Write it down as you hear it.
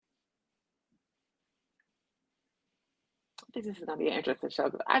think this is going to be an interesting show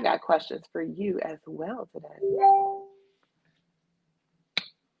because I got questions for you as well today.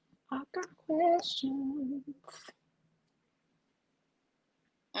 I got questions.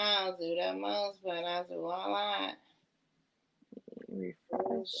 I don't do that most, but I do a lot.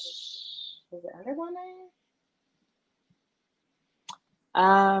 Refresh. Is it under one name?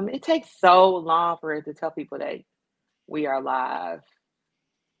 It takes so long for it to tell people that we are live.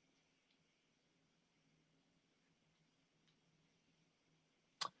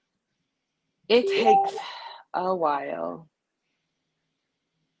 It takes a while.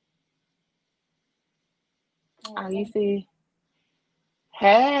 Oh, you see?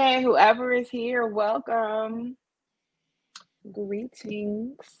 Hey, whoever is here, welcome.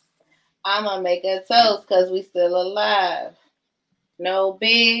 Greetings. I'm gonna make a toast because we still alive. No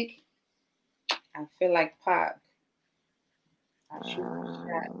big. I feel like Pac. I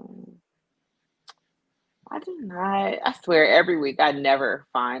do not. I swear, every week I never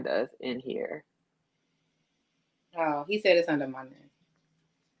find us in here. Oh, he said it's under my name.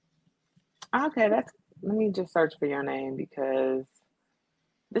 Okay, let me just search for your name because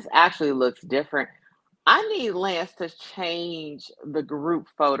this actually looks different. I need Lance to change the group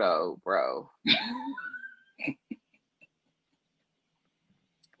photo, bro.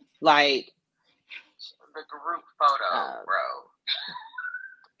 Like the group photo, bro.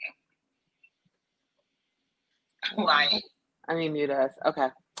 Like, I mean, mute us. Okay.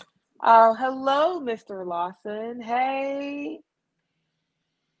 Hello, Mr. Lawson. Hey,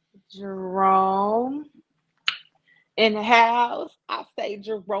 Jerome. In the house. I say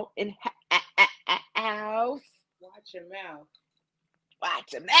Jerome in house. Watch your mouth.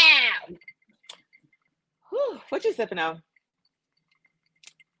 Watch your mouth. Whew, what you sipping on?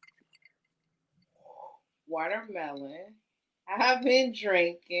 Watermelon. I've been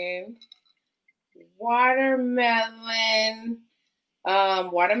drinking watermelon,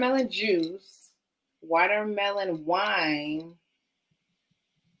 watermelon juice, watermelon wine,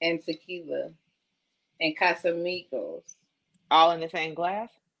 and tequila, and Casamigos. All in the same glass?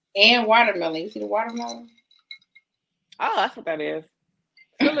 And watermelon. You see the watermelon? Oh, that's what that is.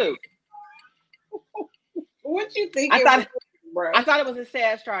 Salute. What you think? I thought it was a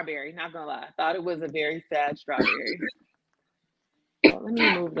sad strawberry. Not gonna lie, I thought it was a very sad strawberry. Well, I'm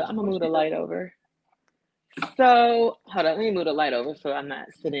gonna move the light over. So hold on, let me move the light over so I'm not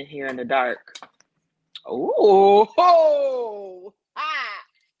sitting here in the dark. Ooh, oh, ah.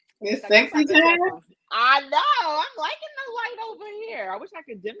 It's sexy time. I know. I'm liking the light over here. I wish I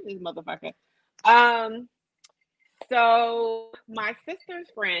could dim this motherfucker. So my sister's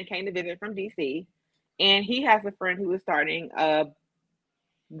friend came to visit from DC, and he has a friend who is starting a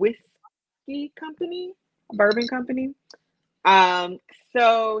whiskey company, a bourbon company.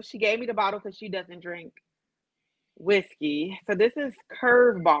 So she gave me the bottle because she doesn't drink whiskey. So this is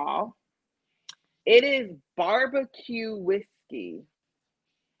Curveball. It is barbecue whiskey.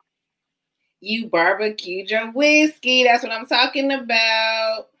 You barbecued your whiskey. That's what I'm talking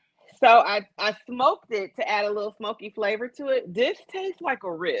about. So I smoked it to add a little smoky flavor to it. This tastes like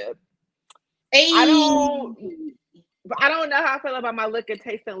a rib. Hey. I don't know how I feel about my liquor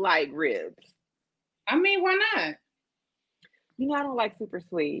tasting like ribs. I mean, why not? You know, I don't like super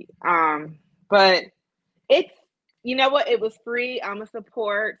sweet. But it's, you know what? It was free. I'm gonna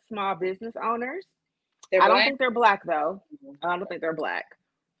support small business owners. I don't think they're black though. I don't think they're black.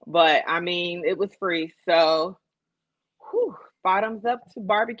 But I mean, it was free. So, whew, bottoms up to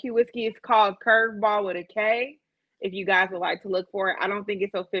barbecue whiskey. It's called Curveball with a K. If you guys would like to look for it, I don't think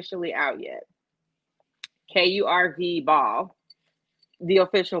it's officially out yet. KURV Ball, the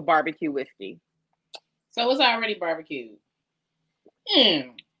official barbecue whiskey. So it's already barbecued.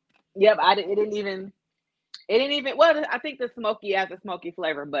 Yep, it didn't even. Well, I think the smoky has a smoky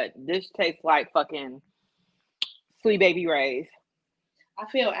flavor, but this tastes like fucking Sweet Baby Ray's. I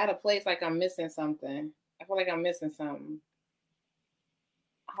feel out of place, like I'm missing something. I feel like I'm missing something.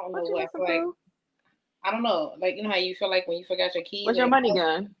 I don't know what I feel like. I don't know. Like, you know how you feel like when you forgot your keys? What's your money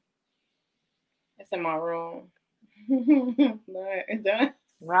gun? It's in my room.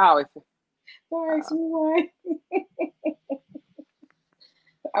 Wow. Sorry, sweetheart.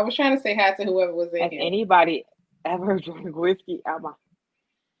 I was trying to say hi to whoever was in Has here. anybody ever drank whiskey out my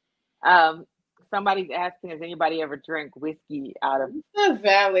somebody's asking, has anybody ever drank whiskey out of a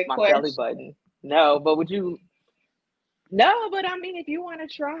valid my question. belly button? No, but would you? No, but I mean, if you want to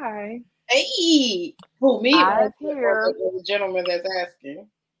try. Hey, who, me or here. The gentleman that's asking?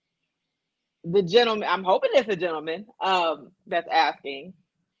 The gentleman, I'm hoping it's a gentleman that's asking.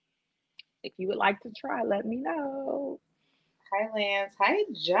 If you would like to try, let me know. Hi, Lance. Hi,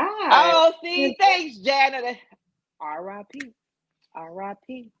 Josh. Oh, see, thanks, Janet. R.I.P.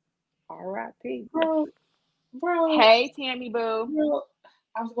 R.I.P. R.I.P. Bro. Hey, Tammy Boo. Bro,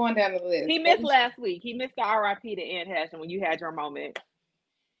 I was going down the list. He missed last week. He missed the R.I.P. to Anne Hession when you had your moment.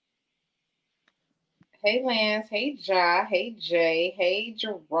 Hey, Lance. Hey, Ja. Hey, Jay. Hey,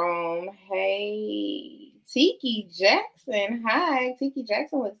 Jerome. Hey, Tiki Jackson. Hi, Tiki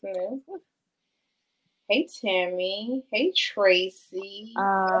Jackson listening. Hey, Tammy. Hey, Tracy.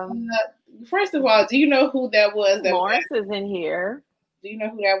 First of all, do you know who that was? Lawrence is in here. Do you know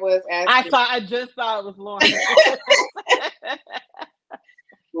who that was? I just saw it was Lawrence.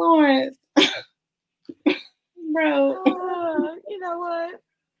 Lawrence. Bro. You know what?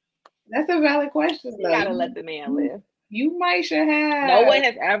 That's a valid question. You gotta let the man live. You might should have. No one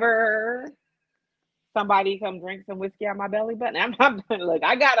has ever somebody come drink some whiskey on my belly button. I'm not gonna look.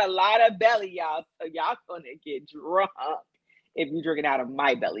 I got a lot of belly, y'all. So y'all gonna get drunk if you drink it out of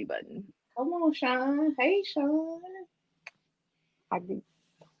my belly button. Come on, Sean. Hey, Sean. I get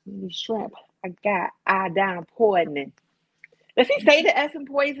shrimp. I got iodine poisoning. Does he say the S in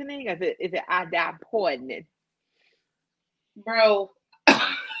poisoning? Is it iodine poisoning? Bro,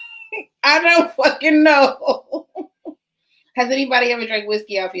 I don't fucking know. Has anybody ever drank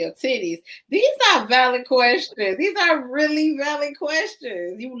whiskey off your titties? These are valid questions. These are really valid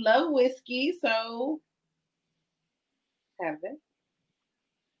questions. You love whiskey, so have they?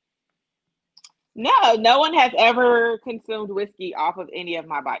 No one has ever consumed whiskey off of any of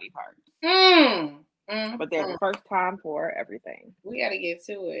my body parts. But there's a first time for everything. We got to get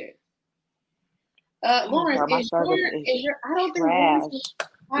to it. Lawrence, is your I don't trash. think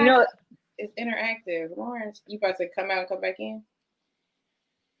you know it's interactive. Lawrence, you about to come out and come back in?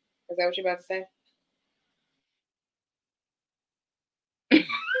 Is that what you're about to say?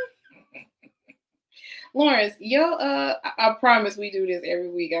 Lawrence, I promise we do this every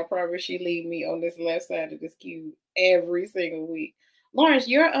week. I promise she leave me on this left side of this cube every single week. Lawrence,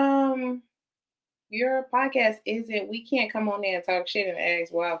 your podcast isn't. We can't come on there and talk shit and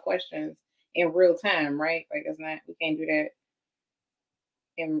ask wild questions in real time, right? Like it's not. We can't do that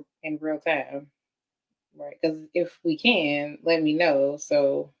in real time, right? Because if we can, let me know.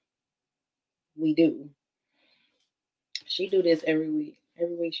 So we do. She do this every week.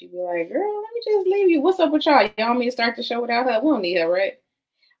 Every week she be like, girl, let me just leave you. What's up with y'all? Y'all want me to start the show without her? We don't need her, right?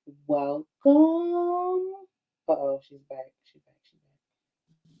 Welcome. Uh-oh, she's back. She's back.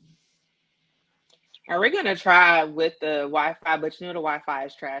 And we're going to try with the Wi-Fi, but you know the Wi-Fi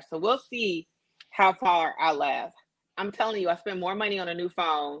is trash. So we'll see how far I last. I'm telling you, I spend more money on a new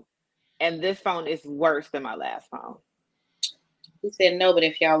phone, and this phone is worse than my last phone. He said no, but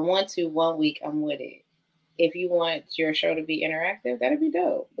if y'all want to, 1 week, I'm with it. If you want your show to be interactive, that'd be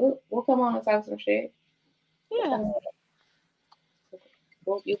dope. We'll come on and talk some shit. Yeah.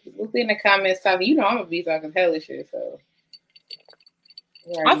 We'll be in the comments talking. You know I'm going to be talking hella shit, so.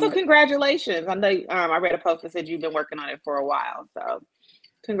 Also, congratulations. I know I read a post that said you've been working on it for a while. So,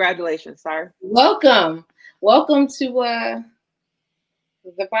 congratulations, sir. Welcome to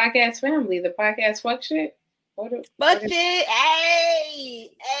the podcast family, the podcast fuck shit. Fuck shit. Hey.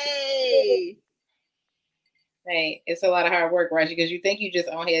 Hey, it's a lot of hard work, right? Because you think you just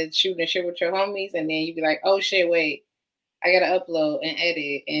on here shooting shit with your homies, and then you be like, oh shit, wait, I gotta upload and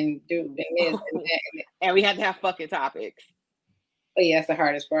edit and do and this and that. And we have to have fucking topics. But yeah, that's the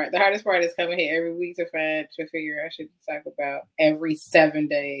hardest part. The hardest part is coming here every week to figure out shit to talk about every 7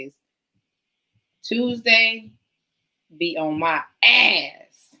 days. Tuesday, be on my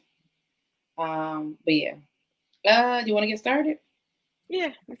ass. But yeah. Do you want to get started?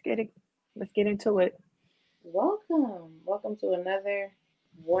 Yeah, let's get into it. Welcome to another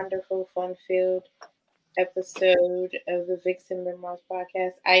wonderful, fun-filled episode of the Vixen Memoirs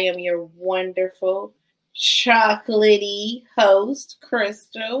podcast. I am your wonderful, chocolatey host,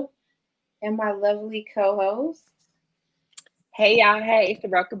 Crystal, and my lovely co-host. Hey y'all, hey, it's the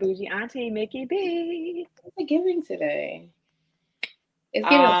Roca Bougie Auntie Mickey B. What's it giving today? Is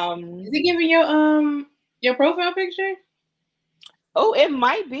it giving your profile picture? Oh, it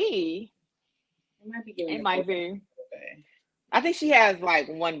might be. It might be. I think she has like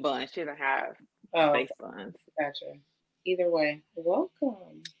one bun. She doesn't have face buns. Gotcha. Either way,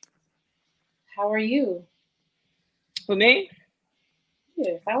 welcome. How are you? For me?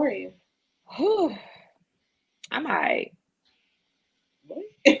 Yeah, how are you? I'm alright. What?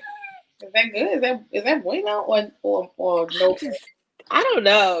 Is that good? Is that bueno or no? I don't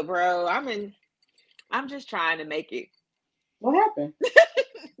know, bro. I'm just trying to make it. What happened?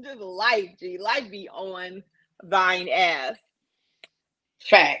 Just life, G. Life be on thine ass.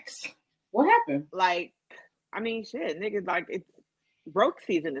 Facts. What happened? Like, I mean, shit, niggas, like, it's broke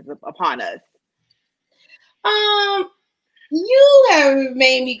season is upon us. You have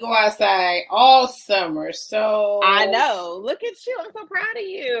made me go outside all summer, so I know. Look at you. I'm so proud of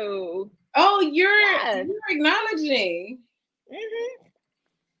you. Oh, you're acknowledging.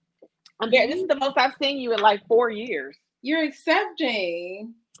 Mm-hmm. This is the most I've seen you in like 4 years. You're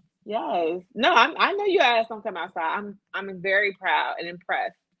accepting. Yes. No, I know your ass don't come outside. I'm very proud and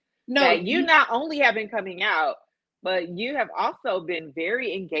impressed that you not only have been coming out, but you have also been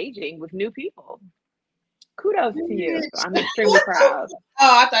very engaging with new people. Kudos to you. I'm extremely proud. Oh,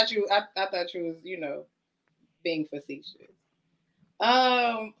 I thought you was, being facetious.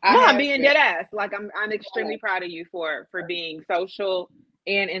 I'm being dead ass. Like I'm extremely proud of you for being social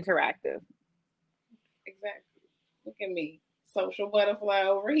and interactive. Exactly. Look at me, social butterfly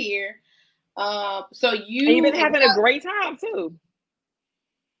over here. So you've been having a great time too.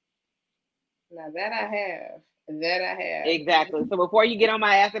 Now that I have. Exactly. So before you get on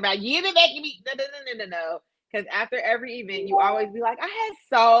my ass about you've been making me no. Because after every event, you always be like, I had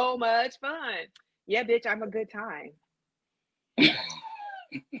so much fun. Yeah, bitch, I'm a good time.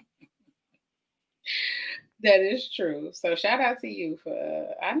 That is true. So shout out to you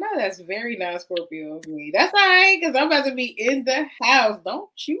for. I know that's very non-Scorpio of me. That's all right, because I'm about to be in the house. Don't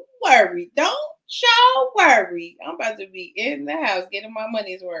you worry. Don't y'all worry. I'm about to be in the house getting my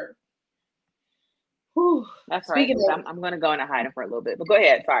money's worth. Whew. That's right. I'm going to go in and hide it for a little bit. But go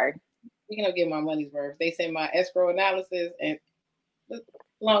ahead. Sorry. Speaking of getting my money's worth, they sent my escrow analysis, and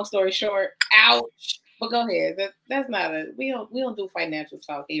long story short, ouch. But go ahead. That's not a. We don't do financial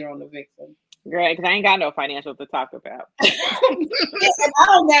talk here on the Vixen. Great, because I ain't got no financials to talk about. I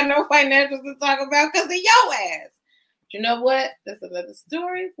don't got no financials to talk about because of your ass. But you know what? That's another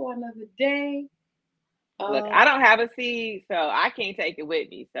story for another day. Look, I don't have a seed, so I can't take it with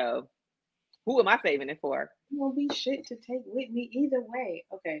me. So who am I saving it for? It won't be shit to take with me either way.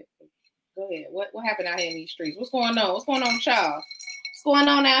 Okay, go ahead. What happened out here in these streets? What's going on? What's going on with y'all? What's going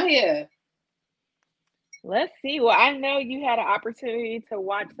on out here? Let's see. Well, I know you had an opportunity to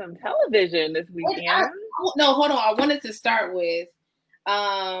watch some television this weekend. No, hold on. I wanted to start with,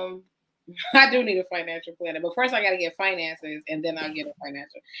 I do need a financial planner, but first I got to get finances, and then I'll get a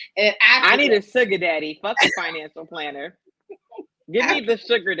financial. And I need a sugar daddy. Fuck a financial planner. Give me the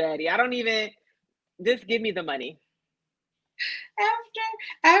sugar daddy. I don't even. Just give me the money.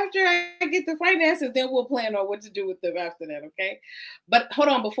 After I get the finances, then we'll plan on what to do with them after that. Okay. But hold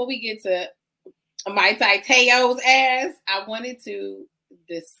on, before we get to my Teo's ass, I wanted to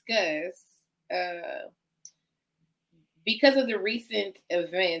discuss because of the recent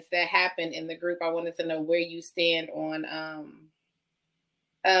events that happened in the group. I wanted to know where you stand on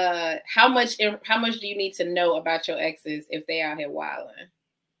how much do you need to know about your exes if they out here wilding?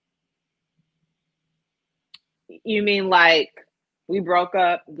 You mean like we broke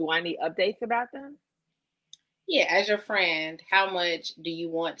up? Do I need updates about them? Yeah, as your friend, how much do you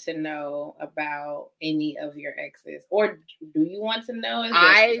want to know about any of your exes? Or do you want to know?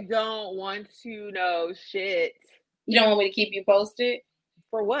 I don't want to know shit. You don't want me to keep you posted?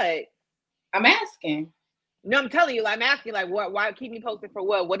 For what? I'm asking. No, I'm telling you, I'm asking, like, what? Why keep me posted for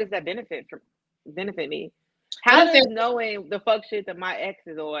what? What does that benefit me? How does knowing the fuck shit that my ex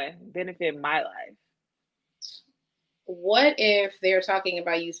is on benefit my life? What if they're talking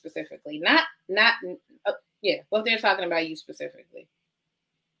about you specifically? Not yeah, what if they're talking about you specifically?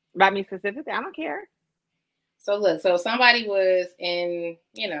 About me specifically? I don't care. So look, so somebody was in,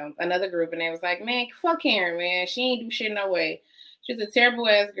 another group, and they was like, man, fuck Karen, man. She ain't do shit no way. She's a terrible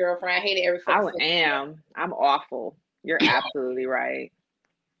ass girlfriend. I hate it every fucking second. I'm awful. You're absolutely right.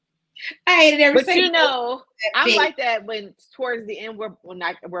 I hate it every second. But I'm like that when towards the end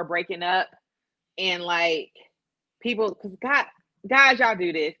we're breaking up, and like people, because guys, y'all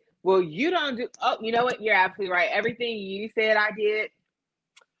do this. Well, you don't do. Oh, you know what? You're absolutely right. Everything you said I did,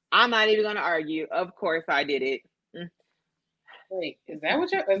 I'm not even gonna argue. Of course, I did it. Wait, is that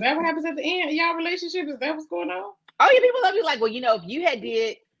what happens at the end of y'all relationship? Is that what's going on? Oh yeah, people love you like, well, if you had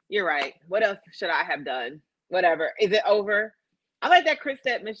did, you're right. What else should I have done? Whatever. Is it over? I like that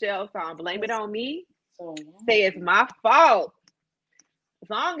Chrisette Michele song. Blame it on me. Say it's my fault. As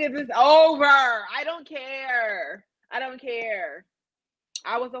long as it's over, I don't care.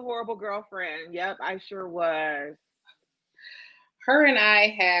 I was a horrible girlfriend. Yep, I sure was. Her and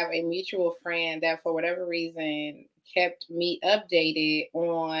I have a mutual friend that, for whatever reason, kept me updated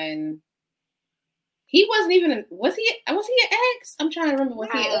on. He wasn't even. Was he an ex? I'm trying to remember. Was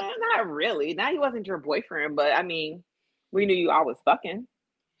he? Not really. Now he wasn't your boyfriend, but I mean, we knew you always fucking.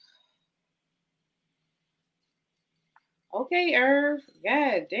 Okay, Irv.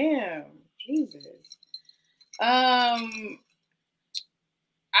 God damn. Jesus.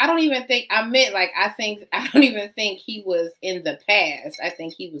 I don't even think I meant like I don't even think he was in the past. I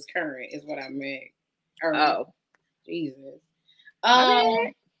think he was current is what I meant. Oh, Jesus.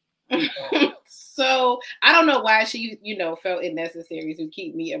 Okay. So I don't know why she, felt it necessary to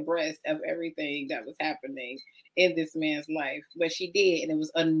keep me abreast of everything that was happening in this man's life, but she did, and it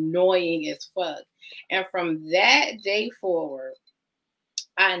was annoying as fuck. And from that day forward,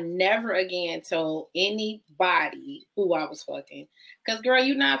 I never again told anybody who I was fucking. Cause girl,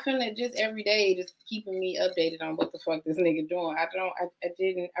 you're not finna just every day just keeping me updated on what the fuck this nigga doing. I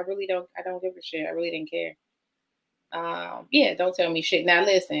don't give a shit. I really didn't care. Yeah, don't tell me shit. Now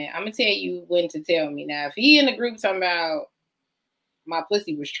listen, I'm gonna tell you when to tell me. Now, if he in the group talking about my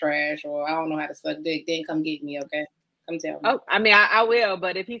pussy was trash or I don't know how to suck dick, then come get me, okay? Come tell me. Oh, I mean, I will,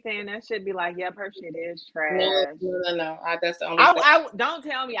 but if he's saying that shit, be like, yep, her shit is trash. No. That's the only I don't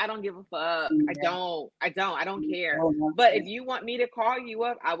tell me I don't give a fuck. Yeah. I don't care. But if you want me to call you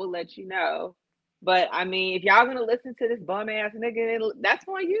up, I will let you know. But I mean, if y'all gonna listen to this bum ass nigga, that's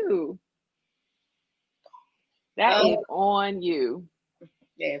on you. That is on you.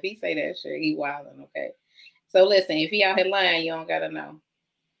 Yeah, if he say that shit, he wilding, okay? So listen, if he out here lying, you don't gotta know.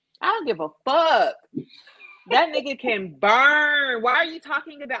 I don't give a fuck. That nigga can burn. Why are you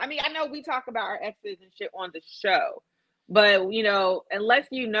talking about? I mean, I know we talk about our exes and shit on the show, but unless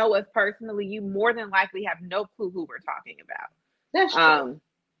you know us personally, you more than likely have no clue who we're talking about. That's true.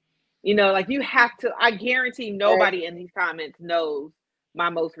 Like you have to. I guarantee nobody in these comments knows my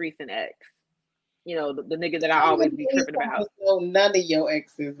most recent ex. The nigga that I always be tripping about. None of your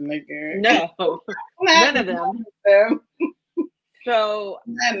exes, nigga. No, none of them. So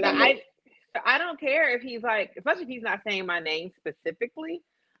I don't care if he's like, especially if he's not saying my name specifically.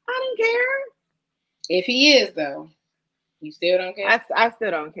 I don't care. If he is, though, you still don't care? I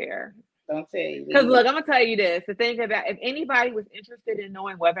still don't care. Don't tell you. Because look, I'm going to tell you this. The thing about, if anybody was interested in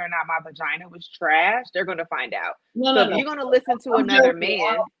knowing whether or not my vagina was trash, they're going to find out. If you're going to listen to another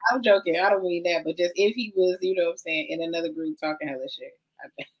man. I'm joking. I don't mean that. But just if he was, you know what I'm saying, in another group talking hella shit.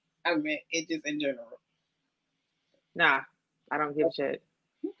 I meant it just in general. Nah, I don't give a shit.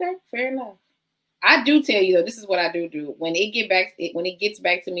 Okay, fair enough. I do tell you though, this is what I do. When it gets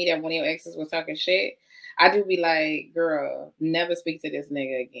back to me that one of your exes was talking shit, I do be like, girl, never speak to this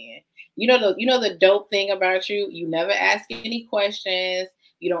nigga again. You know the dope thing about you, you never ask any questions.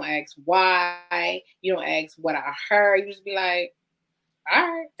 You don't ask why. You don't ask what I heard. You just be like, all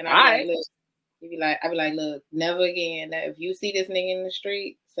right. And I be like, look, never again. Now, if you see this nigga in the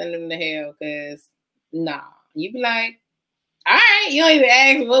street, send him to hell, cause nah. You be like, all right, you don't even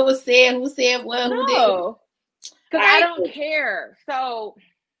ask what was said, who said what, who did. Because I don't care. So,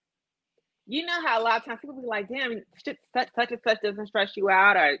 you know how a lot of times people be like, damn, such and such doesn't stress you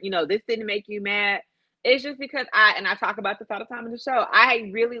out, or, this didn't make you mad. It's just because I talk about this all the time in the show, I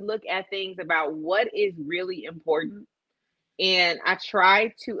really look at things about what is really important. And I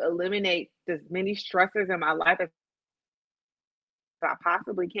try to eliminate as many stressors in my life as I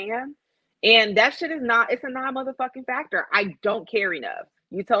possibly can. And that shit it's a non-motherfucking factor. I don't care enough.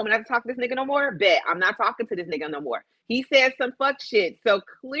 You told me not to talk to this nigga no more? Bet. I'm not talking to this nigga no more. He said some fuck shit. So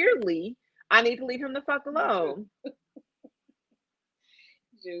clearly, I need to leave him the fuck alone.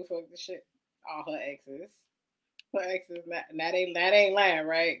 Jill fuck the shit. All her exes. Her exes, that ain't lying,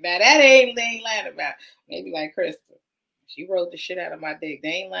 right? Now that ain't lying about. Maybe like Crystal. She wrote the shit out of my dick. They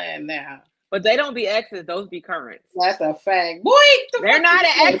ain't lying now. But they don't be exes, those be currents. That's a fact. Boy, they're not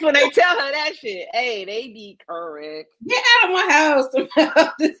an ex when they tell her that shit. Hey, they be current. Get out of my house.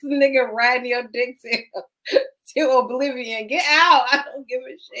 This nigga riding your dick till oblivion. Get out. I don't give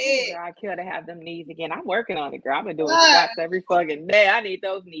a shit. Girl, I kill to have them knees again. I'm working on it, girl. I've been doing squats every fucking day. I need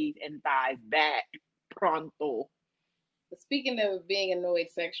those knees and thighs back. Pronto. Speaking of being annoyed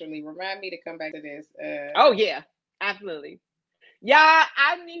sexually, remind me to come back to this. Oh, yeah. Absolutely. Yeah,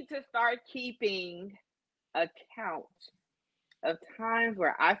 I need to start keeping a count of times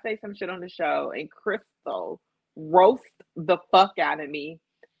where I say some shit on the show and Crystal roast the fuck out of me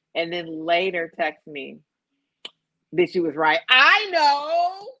and then later text me that she was right. I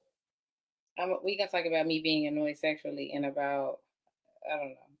know. We gonna talk about me being annoyed sexually in about, I don't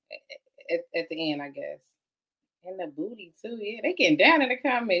know, at the end, I guess. And the booty too, yeah. They getting down in the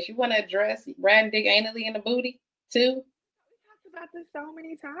comments. You want to address riding dick anally in the booty too? About this so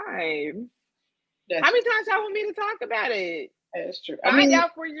many times. How many times y'all want me to talk about it? That's true. Find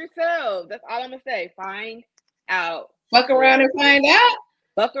out for yourself. That's all I'm gonna say. Find out. Fuck around and find out.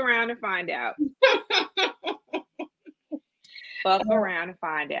 Fuck around and find out. Fuck around and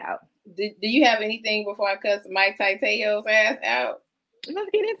find out. Do you have anything before I cuss Mike Titeo's ass out?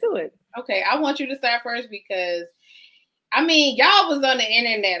 Let's get into it. Okay, I want you to start first because I mean, y'all was on the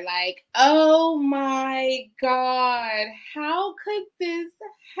internet like, oh my God, how could this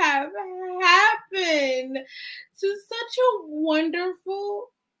have happened to such a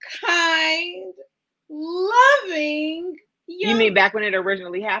wonderful, kind, loving You mean back when it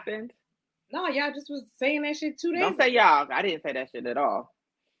originally happened? No, y'all just was saying that shit 2 days Don't say y'all. I didn't say that shit at all.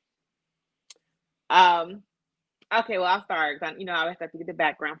 Okay, well, I'll start. You know, I always have to get the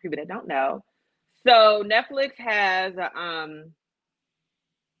background, people that don't know. So Netflix has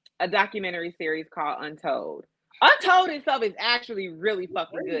a documentary series called Untold. Untold itself is actually really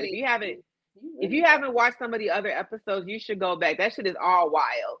fucking good. If you haven't watched some of the other episodes, you should go back. That shit is all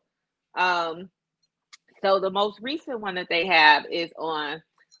wild. So the most recent one that they have is on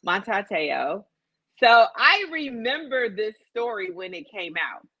Manti Te'o. So I remember this story when it came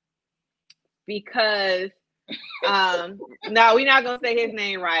out because no, we're not gonna say his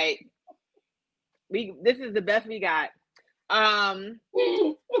name right. This is the best we got.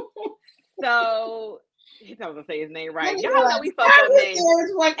 So he's not gonna say his name right. Y'all know we fuck up names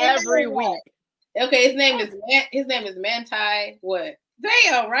every week. Okay, his name is Manti what?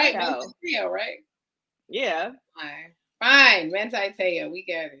 Te'o, right? Te'o, right? Yeah. Fine. Manti Te'o, we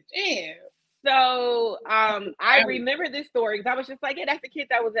got it. Damn. So I remember this story because I was just like, yeah, that's the kid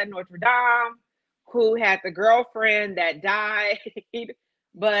that was at Notre Dame who had the girlfriend that died,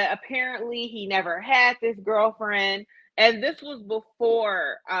 but apparently he never had this girlfriend. And this was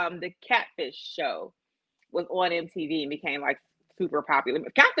before the Catfish show was on MTV and became like super popular.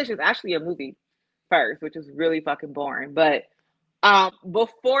 Catfish is actually a movie first, which is really fucking boring. But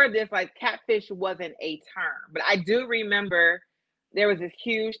before this, like Catfish wasn't a term. But I do remember there was this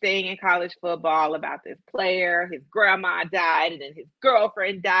huge thing in college football about this player. His grandma died, and then his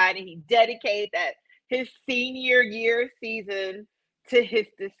girlfriend died, and he dedicated his senior year season to his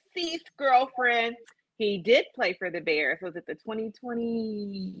deceased girlfriend. He did play for the Bears. Was it the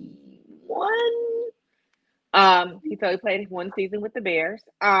 2021? He played one season with the Bears.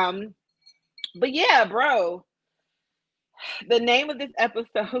 But yeah, bro. The name of this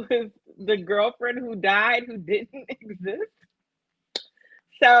episode is The Girlfriend Who Died Who Didn't Exist.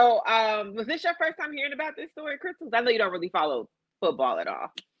 So, was this your first time hearing about this story, Crystal? I know you don't really follow football at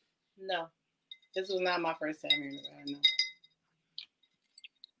all. No, this was not my first time hearing about it. No.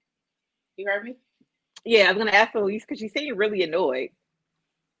 You heard me? Yeah, I was gonna ask Elise because she seemed really annoyed.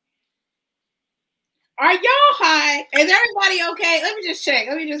 Are y'all high? Is everybody okay? Let me just check.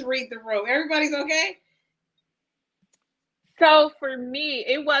 Let me just read the room. Everybody's okay? So for me,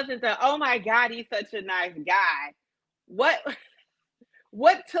 it wasn't oh my God, he's such a nice guy. What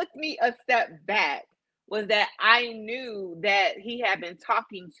took me a step back was that I knew that he had been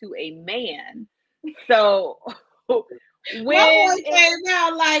talking to a man. So when came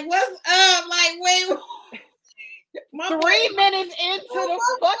out like, what's up? Like, wait. 3 minutes into the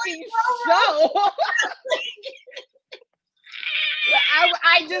fucking show.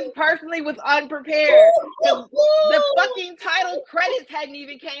 I just personally was unprepared. The fucking title credits hadn't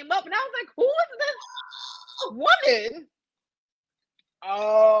even came up, and I was like, "Who is this woman?"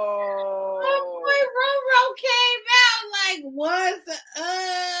 Oh, my boy Roro came out like, "What's up?"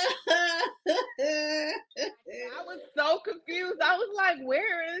 I was so confused. I was like,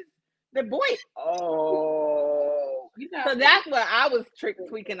 "Where is the boy?" Oh, so that's what I was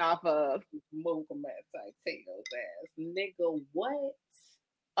tweaking off of. Welcome back, Teo's ass, nigga. What?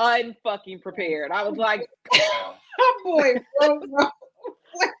 Unfucking prepared. I was like, "My boy Roro."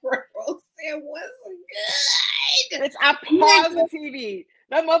 Roro said, "What's good?" Bitch, I paused the TV.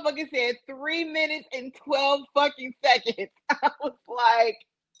 That motherfucker said 3 minutes and 12 fucking seconds. I was like,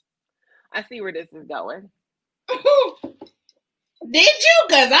 I see where this is going. Did you?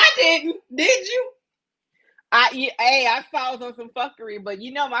 Because I didn't. Did you? I saw it on some fuckery, but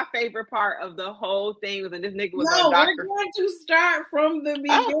you know my favorite part of the whole thing was that this nigga was on Dr. We're going to start from the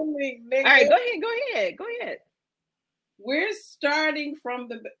beginning, nigga. All right, go ahead. We're starting from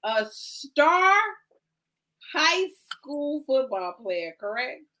a star high school football player,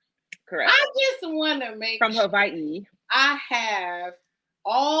 correct? Correct. I just want to make from Hawaii. I have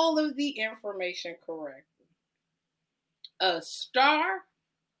all of the information correct. A star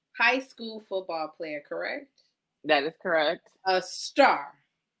high school football player, correct? That is correct. A star.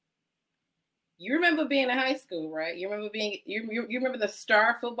 You remember being in high school, right? You remember you remember the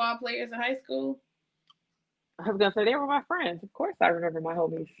star football players in high school? I was gonna say they were my friends. Of course I remember my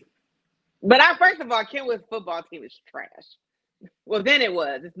homies. But first of all, Kenwood's football team is trash. Well, then it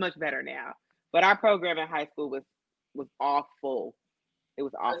was. It's much better now. But our program in high school was awful. It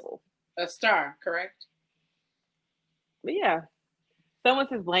was awful. A star, correct? But yeah. Someone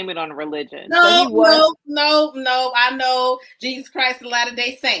says blame it on religion. No. I know Jesus Christ, the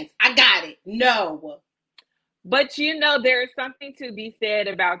Latter-day Saints. I got it. No. But there is something to be said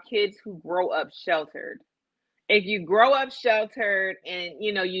about kids who grow up sheltered. If you grow up sheltered and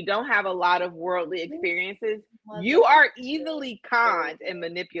you don't have a lot of worldly experiences, you are easily conned and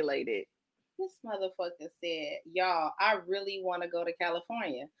manipulated. This motherfucker said, y'all, I really want to go to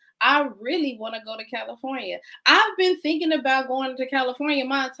California. I've been thinking about going to California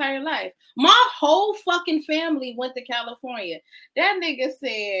my entire life. My whole fucking family went to California. That nigga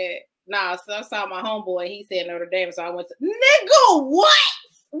said, nah, so I saw my homeboy. He said Notre Dame, so I went to, nigga, what?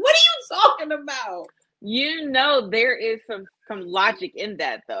 What are you talking about? There is some logic in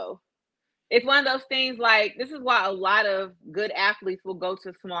that, though. It's one of those things like, this is why a lot of good athletes will go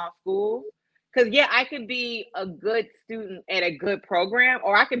to small schools. Because, I could be a good student at a good program,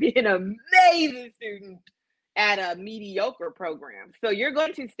 or I could be an amazing student at a mediocre program. So you're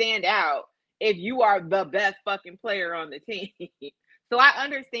going to stand out if you are the best fucking player on the team. So I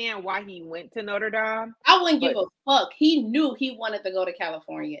understand why he went to Notre Dame. I wouldn't give a fuck. He knew he wanted to go to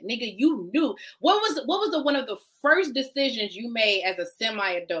California. Nigga, you knew. What was one of the first decisions you made as a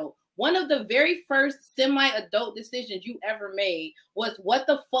semi-adult? One of the very first semi-adult decisions you ever made was what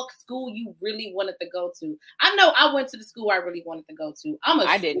the fuck school you really wanted to go to. I know I went to the school I really wanted to go to.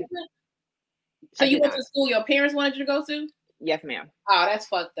 I didn't. So you went to school your parents wanted you to go to? Yes, ma'am. Oh, that's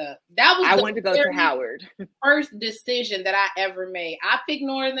fucked up. I wanted to go to Howard. First decision that I ever made. I picked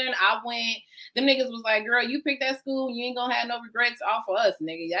Northern. I went. Them niggas was like, girl, you picked that school. You ain't gonna have no regrets off of us,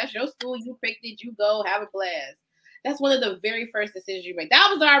 nigga. That's your school. You picked it. You go. Have a blast. That's one of the very first decisions you make. That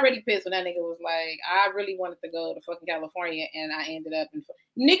was already pissed when that nigga was like, I really wanted to go to fucking California, and I ended up in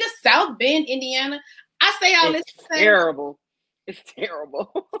nigga South Bend, Indiana. I say all this. Terrible. It's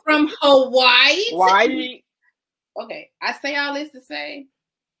terrible. From Hawaii. Hawaii. Okay, I say all this to say,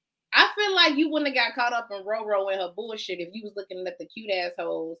 I feel like you wouldn't have got caught up in Roro and her bullshit if you was looking at the cute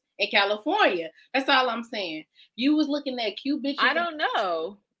assholes in California. That's all I'm saying. You was looking at cute bitches. I don't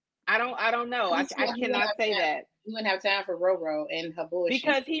know. I don't know. I cannot say that. You wouldn't have time for Roro and her bullshit.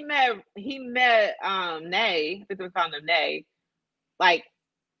 Because he met Nay, this was on the Nay, like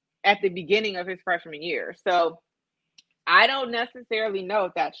at the beginning of his freshman year. So I don't necessarily know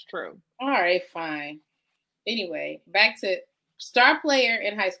if that's true. All right, fine. Anyway, back to star player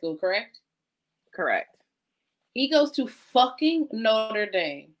in high school, correct? Correct. He goes to fucking Notre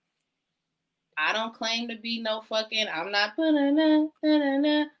Dame. I don't claim to be no fucking, I'm not no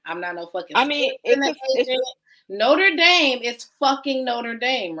fucking. I mean, Notre Dame is fucking Notre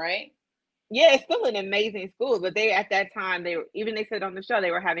Dame, right? Yeah, it's still an amazing school, but they at that time they said on the show they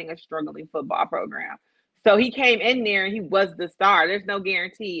were having a struggling football program. So he came in there and he was the star. There's no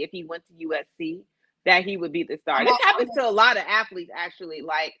guarantee if he went to USC that he would be the star. This happens to a lot of athletes actually.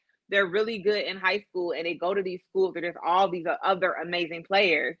 Like they're really good in high school and they go to these schools where there's all these other amazing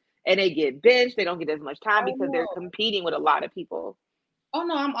players and they get benched. They don't get as much time because they're competing with a lot of people. Oh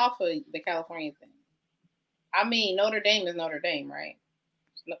no, I'm off of the California thing. I mean, Notre Dame is Notre Dame, right?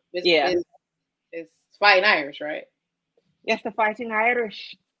 It's Fighting Irish, right? Yes, the Fighting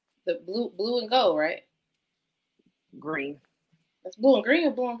Irish. The blue and gold, right? Green. That's blue and green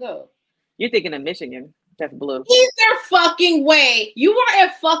or blue and gold? You're thinking of Michigan. That's blue. Either fucking way. You are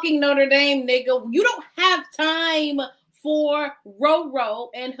at fucking Notre Dame, nigga. You don't have time for Roro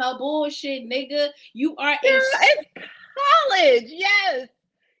and her bullshit, nigga. You are it's college. Yes.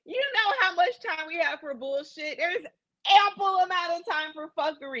 You know how much time we have for bullshit. There's ample amount of time for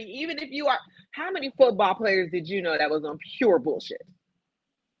fuckery. Even if you are, how many football players did you know that was on pure bullshit?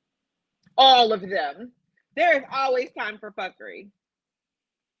 All of them. There is always time for fuckery.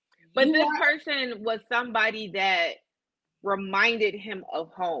 But this person was somebody that reminded him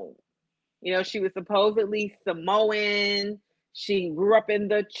of home. You know, she was supposedly Samoan. She grew up in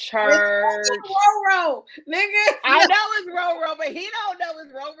the church. It's Roro, nigga. I know it's Roro, but he don't know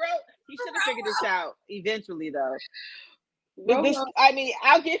it's Roro. He should have figured this out eventually, though.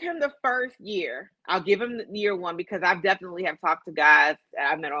 I'll give him the first year. I'll give him year one because I definitely have talked to guys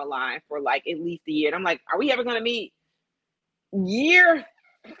that I've met online for like at least a year. And I'm like, are we ever going to meet? Year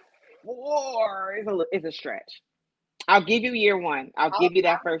 4 is a stretch. I'll give you year one. I'll give you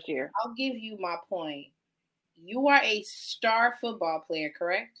that first year. I'll give you my point. You are a star football player,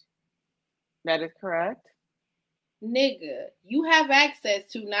 correct? That is correct. Nigga, you have access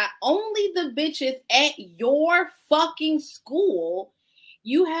to not only the bitches at your fucking school,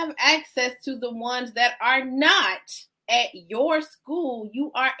 you have access to the ones that are not at your school.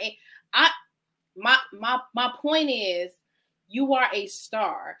 My point is, you are a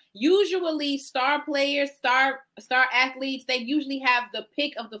star. Usually star players, star athletes, they usually have the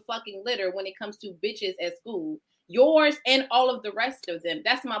pick of the fucking litter when it comes to bitches at school. Yours and all of the rest of them.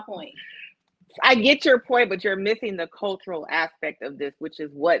 That's my point. I get your point, but you're missing the cultural aspect of this, which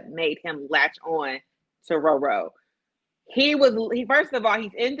is what made him latch on to Roro. He first of all,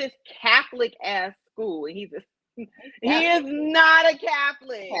 he's in this Catholic ass school. He is not a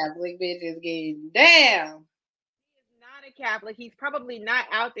Catholic. Catholic bitch is getting down. He is not a Catholic. He's probably not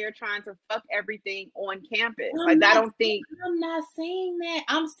out there trying to fuck everything on campus. I'm not saying that.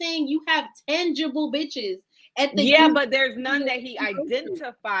 I'm saying you have tangible bitches. But there's none that he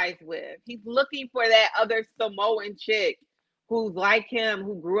identifies with. He's looking for that other Samoan chick who's like him,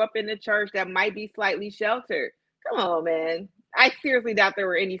 who grew up in the church, that might be slightly sheltered. Come on, man. I seriously doubt there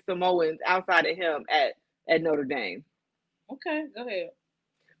were any Samoans outside of him at Notre Dame. Okay, go ahead.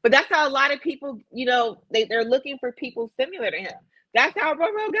 But that's how a lot of people, they're looking for people similar to him. That's how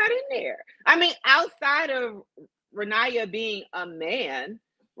Roro got in there. I mean, outside of Renaya being a man,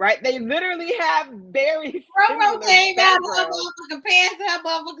 right? They literally have very Roro came out of her motherfucking pants and her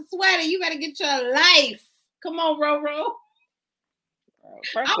motherfucking sweater. You better get your life. Come on, Roro.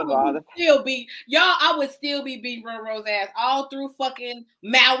 First of all, I would still be beating Roro's ass all through fucking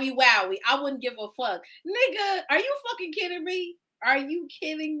Maui Wowie. I wouldn't give a fuck. Nigga, are you fucking kidding me? Are you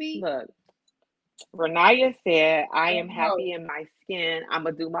kidding me? Look, Renaya said, I am happy in my skin. I'm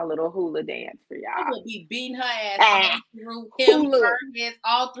going to do my little hula dance for y'all. I would be beating her ass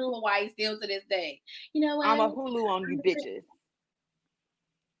all through Hawaii still to this day. You know what? I'm a hulu on you bitches.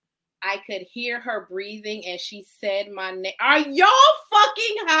 I could hear her breathing and she said my name. Are y'all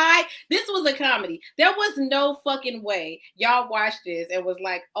fucking high? This was a comedy. There was no fucking way y'all watched this and was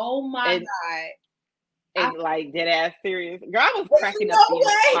like, oh my God. And like dead ass serious. Girl, I was cracking up the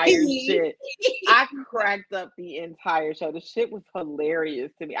entire shit. I cracked up the entire show. The shit was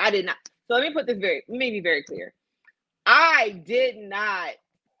hilarious to me. I did not. So let me be very clear. I did not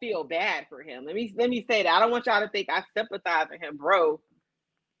feel bad for him. Let me say that. I don't want y'all to think I sympathize with him, bro.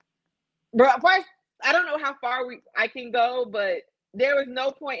 First, I don't know how far I can go, but there was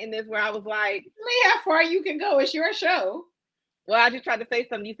no point in this where I was like, how far you can go. It's your show. Well, I just tried to say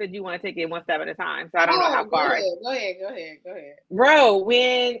something. You said you want to take it one step at a time. So I don't know how far. Go ahead. Bro,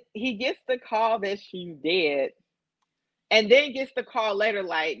 when he gets the call that she's dead, and then gets the call later,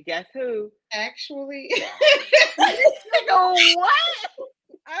 like, guess who? Actually. Nigga, what?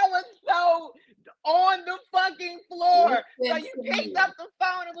 I was so on the fucking floor. So you picked up the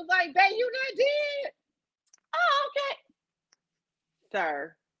phone and was like, babe, you not dead? Oh,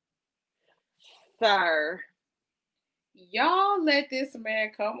 okay. Sir. Y'all let this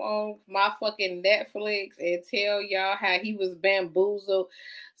man come on my fucking Netflix and tell y'all how he was bamboozled.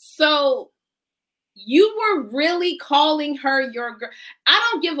 So you were really calling her your girl. I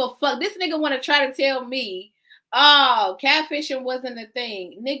don't give a fuck. This nigga want to try to tell me, oh, catfishing wasn't a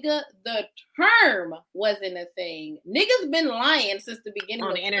thing. Nigga, the term wasn't a thing. Niggas been lying since the beginning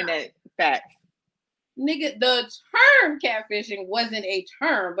on the internet. Facts. Nigga, the term catfishing wasn't a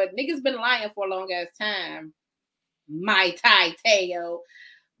term, but niggas been lying for a long ass time. Mai Tai Teo.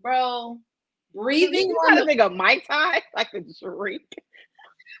 Bro, breathing you on the think of Mai Tai like a drink.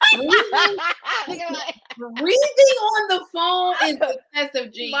 breathing on the phone is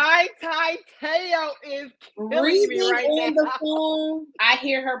excessive, G. Mai Tai Teo is breathing me right on now. The phone. I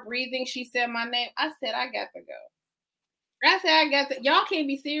hear her breathing. She said my name. I said I got to go. I said I got to. Y'all can't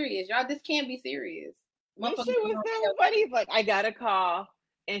be serious. Y'all, this can't be serious. This shit was so funny. He's like, I got a call,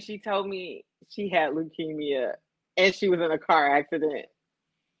 and she told me she had leukemia. And she was in a car accident.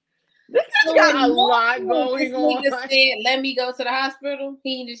 This has got a lot going on. Said, let me go to the hospital.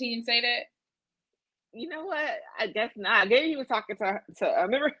 He didn't say that. You know what? I guess not. Maybe he was talking to I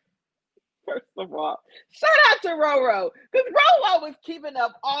remember. First of all, shout out to Roro, because Roro was keeping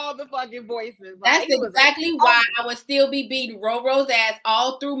up all the fucking voices. That's exactly why I would still be beating Roro's ass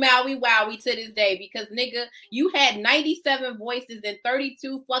all through Maui Wowie to this day. Because nigga, you had 97 voices and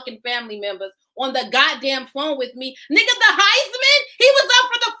 32 fucking family members on the goddamn phone with me. Nigga, the Heisman? He was up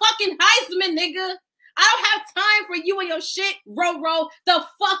for the fucking Heisman, nigga. I don't have time for you and your shit, Roro. The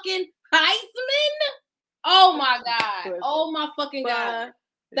fucking Heisman? Oh my God. Oh my fucking God.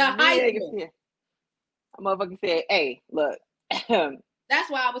 The Heisman. A motherfucker said, hey, look. That's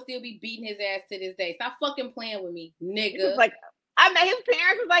why I would still be beating his ass to this day. Stop fucking playing with me, nigga. Like, I met his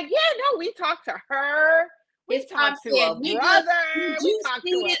parents was like, yeah, no, we talked to her. We talked to her brother. We talked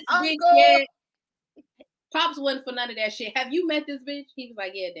to her uncle. Pops wasn't for none of that shit. Have you met this bitch? He was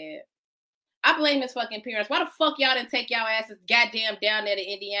like, yeah, Dad. I blame his fucking parents. Why the fuck y'all didn't take y'all asses goddamn down there to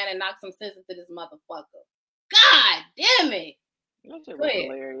Indiana and knock some sense into this motherfucker? God damn it. That shit was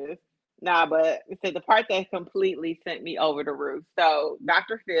hilarious. Nah, but so the part that completely sent me over the roof. So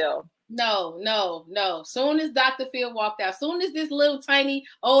Dr. Phil. No. Soon as Dr. Phil walked out, soon as this little tiny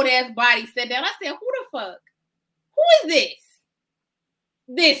old ass body sat down, I said, who the fuck? Who is this?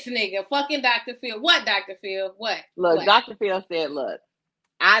 This nigga, fucking Dr. Phil. What, Dr. Phil? What? Look, what? Dr. Phil said, look,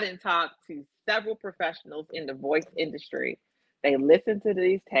 I didn't talk to several professionals in the voice industry. They listened to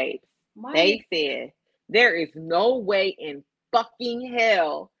these tapes. They said, there is no way in fucking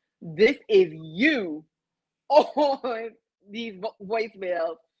hell this is you on these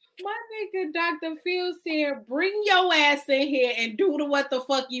voicemails. My nigga Dr. Phil said, bring your ass in here and do what the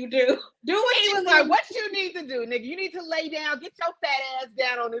fuck you do. Do what he was like, what you need to do, nigga? You need to lay down, get your fat ass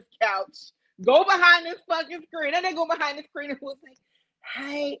down on this couch, go behind this fucking screen. And then go behind the screen and was like,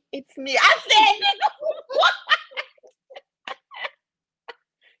 hi, it's me. I said, nigga, what?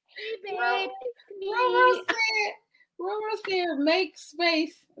 Hey, babe, Roro said, make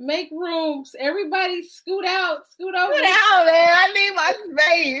space, make rooms. Everybody scoot out, scoot over. Scoot out, man. I need my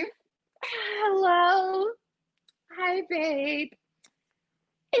space. Hello. Hi, babe.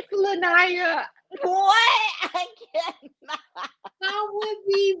 It's Lanaya. What? I cannot. How would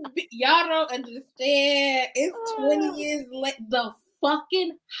we y'all don't understand. It's 20 years late. The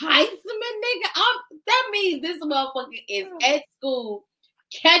fucking Heisman nigga. That means this motherfucker is at school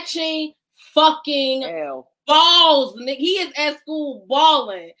catching fucking balls, nigga. He is at school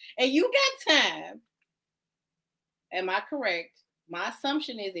balling. And you got time. Am I correct? My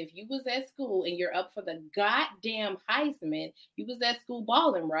assumption is if you was at school and you're up for the goddamn Heisman, you was at school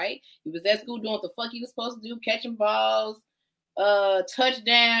balling, right? You was at school doing what the fuck you was supposed to do, catching balls,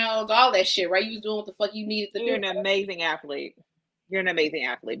 touchdowns, all that shit, right? You was doing what the fuck you needed to do. You're an amazing athlete. You're an amazing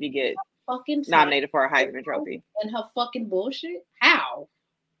athlete. You get nominated for a Heisman Trophy. And her fucking bullshit? How?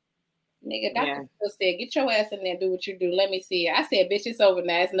 Nigga, Dr. Phil said, get your ass in there and do what you do. Let me see it. I said, bitch, it's over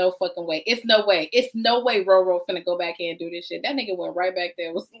now. It's no fucking way. It's no way. It's no way Roro finna go back here and do this shit. That nigga went right back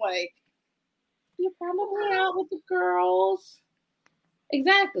there. Was like, you're probably out with the girls.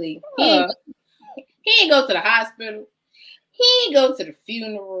 Exactly. He ain't go to the hospital. He ain't go to the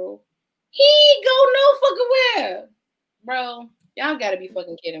funeral. He ain't go no fucking where. Bro, y'all gotta be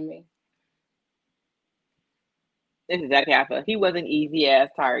fucking kidding me. This is exactly how I feel. He was an easy ass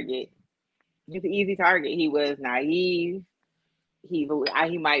target. He's an easy target. He was naive. He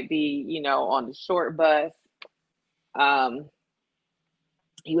might be, on the short bus.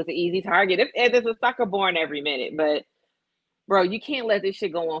 He was an easy target. There's a sucker born every minute, but bro, you can't let this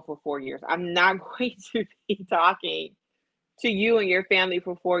shit go on for 4 years. I'm not going to be talking to you and your family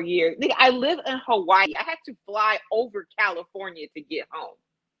for 4 years. I live in Hawaii. I had to fly over California to get home.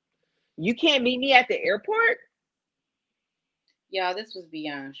 You can't meet me at the airport? Y'all, this was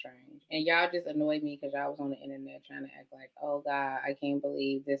beyond strange. And y'all just annoyed me because y'all was on the internet trying to act like, oh, God, I can't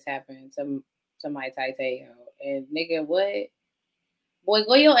believe this happened to Mike Taiteo. And nigga, what? Boy,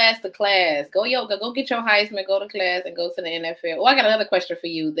 go your ass to class. Go get your Heisman, go to class, and go to the NFL. Oh, I got another question for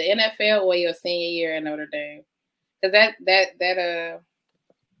you. The NFL or your senior year at Notre Dame? Because that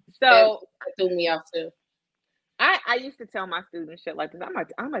threw me off too. I used to tell my students shit like this.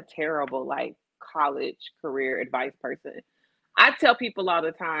 I'm a terrible college career advice person. I tell people all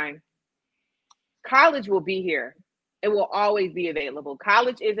the time, college will be here. It will always be available.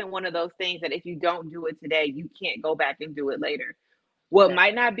 College isn't one of those things that if you don't do it today, you can't go back and do it later. What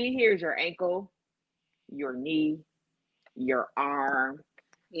might not be here is your ankle, your knee, your arm.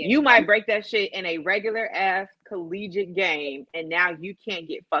 Yeah. You might break that shit in a regular ass collegiate game, and now you can't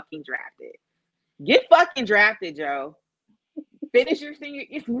get fucking drafted. Get fucking drafted, Joe. Finish your senior.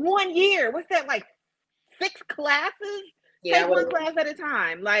 It's 1 year. What's that, 6 classes? Yeah, take one class at a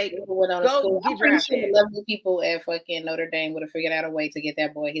time. Go get drafted. Sure the lovely people at fucking Notre Dame would have figured out a way to get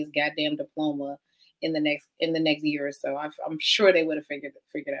that boy his goddamn diploma in the next year or so. I'm sure they would have figured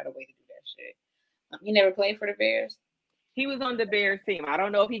out a way to do that shit. He never played for the Bears. He was on the Bears team. I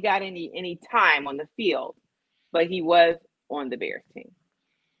don't know if he got any time on the field, but he was on the Bears team.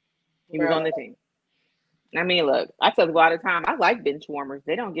 He was on the team. I mean, look, I tell people all the time, I like bench warmers.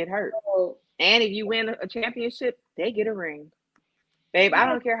 They don't get hurt. And if you win a championship, they get a ring. Babe, I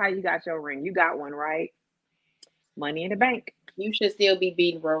don't care how you got your ring. You got one, right? Money in the bank. You should still be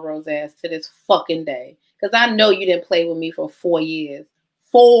beating Roro's ass to this fucking day. Because I know you didn't play with me for 4 years.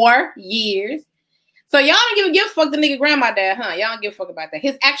 4 years. So y'all don't give a fuck the nigga grandma dad, huh? Y'all don't give a fuck about that.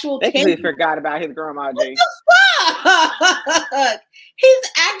 His actual They forgot about his grandma, G. What the fuck?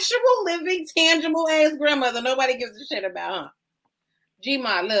 His actual living, tangible ass grandmother, nobody gives a shit about, huh?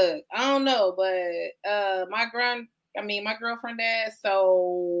 G-Ma, look, I don't know, but my girlfriend dad,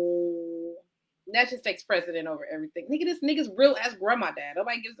 so That just takes precedent over everything. Nigga, this nigga's real ass grandma dad.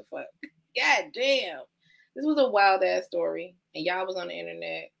 Nobody gives a fuck. God damn. This was a wild ass story. And y'all was on the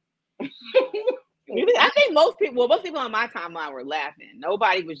internet. I think most people on my timeline were laughing.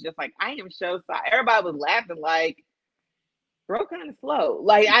 Nobody was just like, I am so sorry. Everybody was laughing like, bro, kind of slow.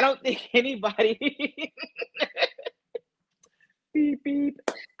 Like, I don't think anybody beep beep.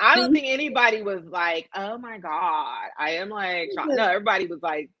 I don't think anybody was like, oh my God. I am like, no, everybody was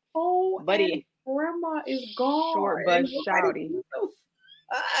like, oh, buddy, grandma is gone. Short bus shouty.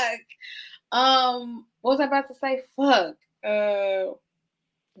 Fuck. What was I about to say? Fuck.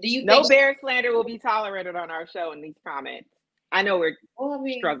 Do you no bear slander will be tolerated on our show in these comments? I know we're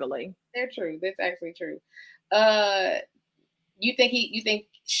struggling. They're true. That's actually true. You think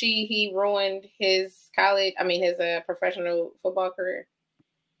he ruined his college? I mean, his professional football career.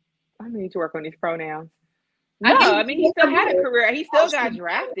 I need to work on these pronouns. No, I mean, he still had a career. He still got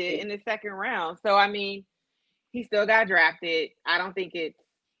drafted in the second round. So, I mean, he still got drafted. I don't think it's,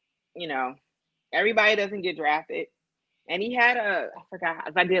 everybody doesn't get drafted. And he had I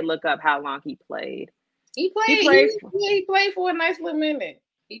forgot, I did look up how long he played. He played for a nice little minute.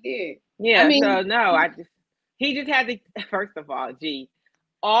 He did. Yeah, so no, he just had to, first of all,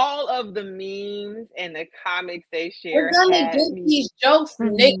 all of the memes and the comics they share. We're gonna get these jokes,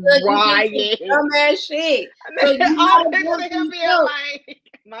 nigga. Dumbass shit. So you all this nigga feel like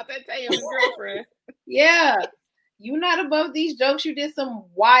my girlfriend. Yeah. You not above these jokes. You did some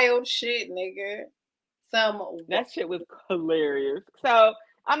wild shit, nigga. That shit was hilarious. So,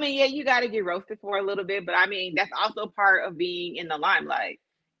 I mean, yeah, you got to get roasted for a little bit, but I mean, that's also part of being in the limelight.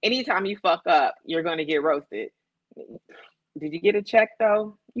 Anytime you fuck up, you're going to get roasted. Did you get a check,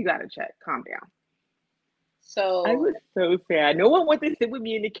 though? You got a check. Calm down. So I was so sad. No one wanted to sit with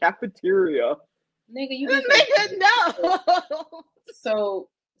me in the cafeteria. Nigga, you just no.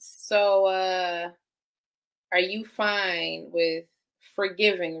 So, are you fine with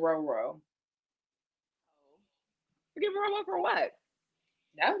forgiving Roro? Forgive Roro for what?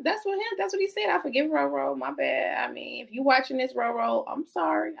 That's what he said. I forgive Roro. My bad. I mean, if you watching this, Roro, I'm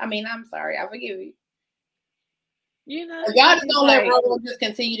sorry. I'm sorry. I forgive you. Y'all just don't let Roro just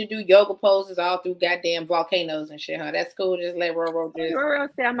continue to do yoga poses all through goddamn volcanoes and shit, huh? That's cool. Just let Roro just. Roro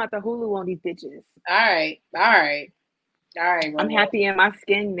say I'm about to Hulu on these bitches. All right, Roro. I'm happy in my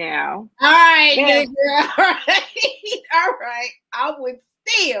skin now. All right, nigga. All right. I would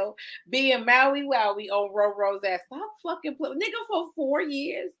still be in Maui Wowie on Roro's ass. Stop fucking playing, nigga, for 4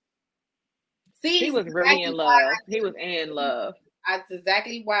 years. See, he was really in love. He was in love. That's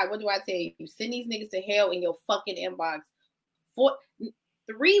exactly why. What do I tell you? Send these niggas to hell in your fucking inbox.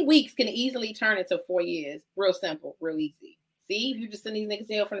 3 weeks can easily turn into 4 years. Real simple, real easy. See, if you just send these niggas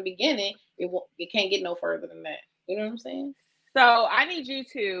to hell from the beginning, it can't get no further than that. You know what I'm saying? So I need you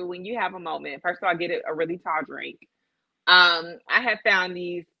to, when you have a moment, first of all, get a really tall drink. I have found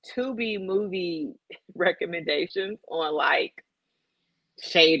these Tubi movie recommendations on like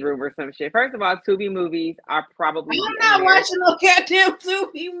Shade Room or some shit. First of all, Tubi movies are probably. I'm not watching no goddamn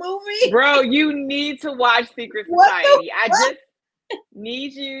Tubi movie. Bro, you need to watch Secret Society. I just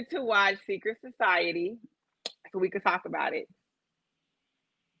need you to watch Secret Society so we can talk about it.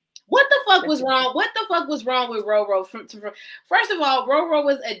 What the fuck was wrong? What the fuck was wrong with Roro? First of all, Roro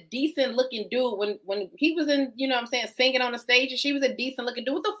was a decent looking dude when he was in, you know what I'm saying, singing on the stage, and she was a decent looking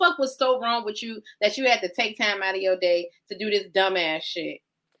dude. What the fuck was so wrong with you that you had to take time out of your day to do this dumbass shit?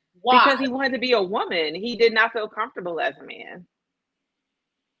 Why? Because he wanted to be a woman. He did not feel comfortable as a man.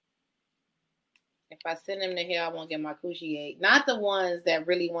 If I send him to hell, I won't get my coochie ate. Not the ones that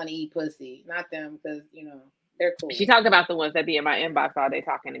really want to eat pussy. Not them, because, they're cool. She talked about the ones that be in my inbox all day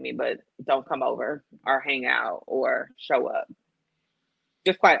talking to me, but don't come over or hang out or show up.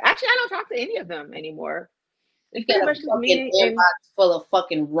 Actually, I don't talk to any of them anymore. It's got a fucking inbox full of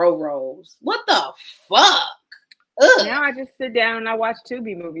fucking Roros. What the fuck? Ugh. Now I just sit down and I watch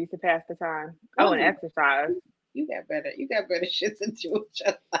Tubi movies to pass the time. Oh, and exercise. You got better shit to do with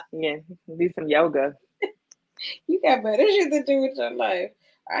your life. Yeah, do some yoga. You got better shit to do with your life.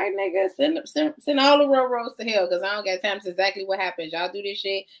 All right, nigga, send all the Roros to hell, because I don't got time. It's exactly what happens. Y'all do this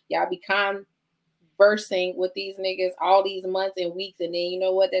shit. Y'all be conversing with these niggas all these months and weeks, and then you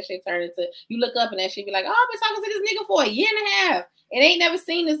know what? That shit turn into, you look up and that shit be like, oh, I've been talking to this nigga for 1.5 years and ain't never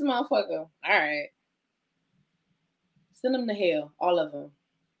seen this motherfucker. All right. Send them to hell, all of them.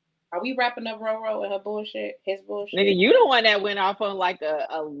 Are we wrapping up Roro and her bullshit? His bullshit? Nigga, you the one that went off on like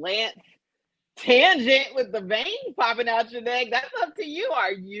a Lance tangent with the vein popping out your neck. That's up to you.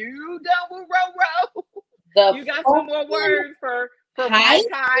 Are you done with Roro? You got some more words for Mai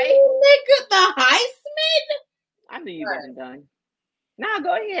Tai? Nigga, the Heisman? I knew you wasn't done. Nah,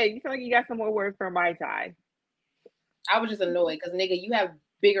 go ahead. You feel like you got some more words for Mai Tai. I was just annoyed because nigga, you have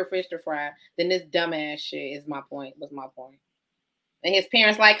bigger fish to fry than this dumbass shit. Was my point. And his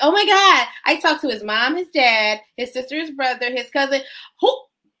parents like, oh my god, I talked to his mom, his dad, his sister, his brother, his cousin. Who?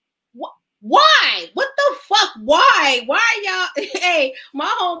 Why? What the fuck? Why? Why y'all? Hey, my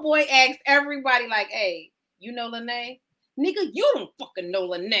homeboy asked everybody like, hey, you know Lene? Nigga, you don't fucking know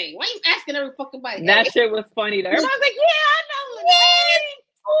Lene. Why you asking every fucking body? That shit was funny though. Everybody's like, yeah, I know Lene.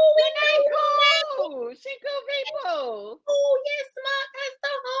 Oh, we cool. She cool people. Oh, yes, that's the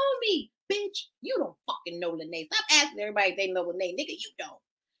homie. Bitch, you don't fucking know Lene. Stop asking everybody if they know Lene. Nigga, you don't. All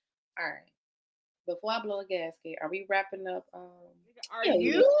right. Before I blow a gasket, are we wrapping up? Are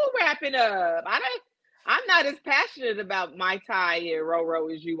you wrapping up? I'm not as passionate about Mai Tai and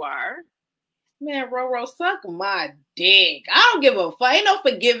Roro as you are. Man, Roro, suck my dick. I don't give a fuck. Ain't no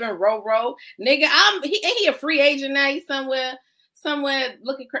forgiving Roro. Nigga, he a free agent now. He's somewhere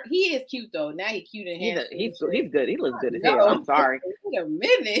looking he is cute though. Now he's cute and handsome. He's good. He looks good as hell. I'm sorry. Wait a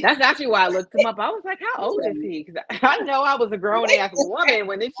minute. That's actually why I looked him up. I was like, how old is he? Because I know I was a grown ass woman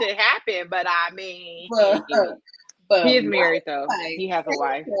when this shit happened, but I mean, but he is married though. He has a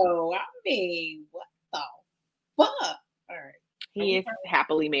wife. So I mean, what the fuck? All right. He is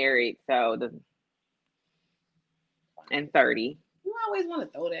happily married, so and 30. You always want to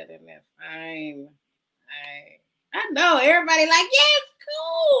throw that in there. I know everybody like, yes,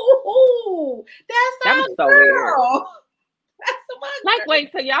 cool. That's so weird. That's my girl.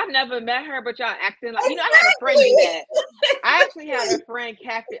 Wait, so y'all never met her, but y'all acting like, I had a friend do that. I actually had a friend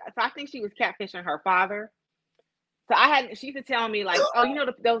catfish. So I think she was catfishing her father. So she used to tell me like,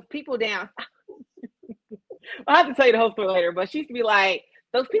 oh, those people down. I'll have to tell you the whole story later, but she used to be like,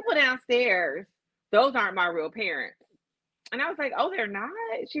 those people downstairs, those aren't my real parents. And I was like, oh, they're not?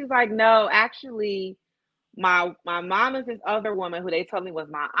 She was like, no, actually, my mom is this other woman who they told me was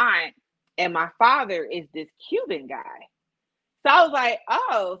my aunt, and my father is this Cuban guy. So I was like,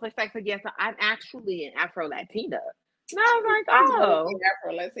 oh, so it's like, so yes, I'm actually an Afro-Latina. And I was like, oh.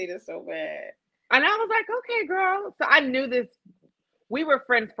 Afro-Latina so bad. And I was like, okay, girl. So I knew this. We were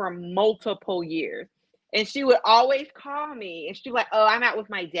friends for multiple years. And she would always call me, and she'd be like, oh, I'm out with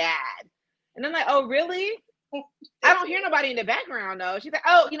my dad. And I'm like, oh, really? I don't hear nobody in the background, though. She's like,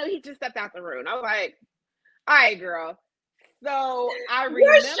 oh, he just stepped out the room. I was like, all right, girl. So I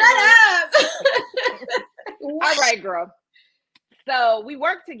remember. Shut up. All right, girl. So we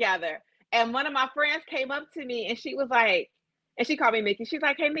worked together, and one of my friends came up to me, and she was like, and she called me Mickey. She's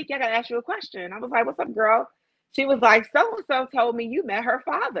like, hey, Mickey, I got to ask you a question. I was like, what's up, girl? She was like, so-and-so told me you met her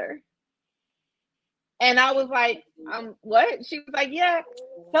father. And I was like, what? She was like, yeah,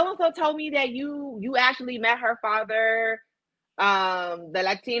 so-and-so told me that you actually met her father, the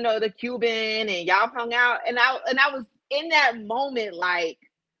Latino, the Cuban, and y'all hung out. And I was in that moment like,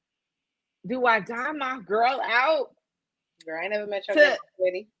 do I dime my girl out? Girl, I never met your dad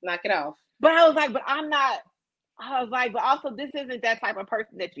already. Knock it off. But I was like, but I'm not. I was like, but also this isn't that type of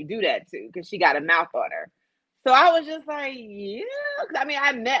person that you do that to, because she got a mouth on her. So I was just like, yeah. I mean,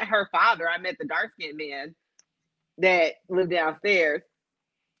 I met her father. I met the dark-skinned man that lived downstairs.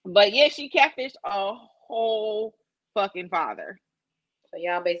 But yeah, she catfished a whole fucking father. So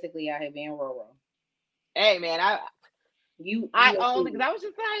y'all basically out here being Roro. Hey, man, I only, because I was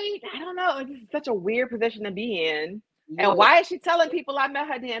just like, I don't know. It's such a weird position to be in. And why is she telling people I met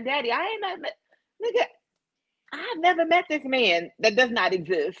her damn daddy? I ain't met, nigga, I've never met this man that does not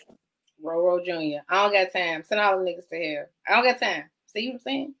exist. Roro Jr. I don't got time. Send all the niggas to hell. I don't got time. See what I'm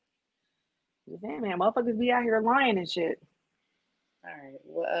saying? Yeah, man, motherfuckers be out here lying and shit. All right.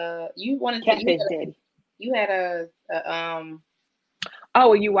 Well, you wanted to daddy. You had a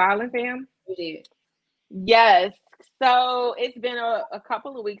Oh, are you wildin', fam? You did. Yes. So it's been a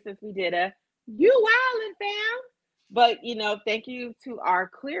couple of weeks since we did a You Wildin', fam. But thank you to our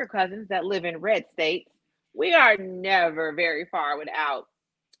clear cousins that live in red states. We are never very far without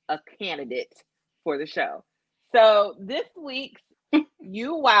a candidate for the show. So this week's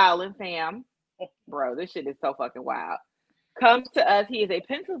You Wildin', fam, bro, this shit is so fucking wild, comes to us. He is a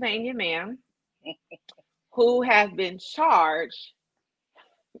Pennsylvania man who has been charged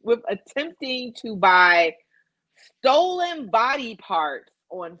with attempting to buy stolen body parts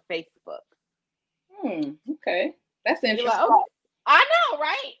on Facebook. Okay. That's interesting. Like, oh, I know,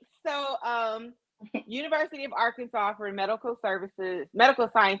 right? So, University of Arkansas for Medical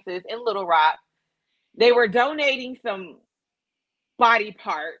Sciences in Little Rock, they were donating some body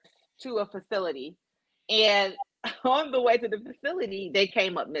parts to a facility, and on the way to the facility, they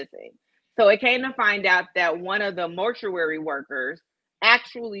came up missing. So it came to find out that one of the mortuary workers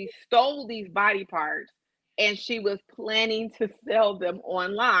actually stole these body parts and she was planning to sell them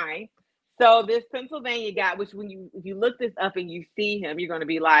online. So this Pennsylvania guy, which if you look this up and you see him, you're going to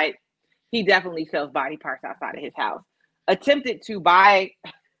be like, he definitely sells body parts outside of his house. Attempted to buy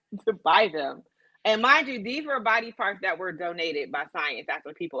them. And mind you, these were body parts that were donated by science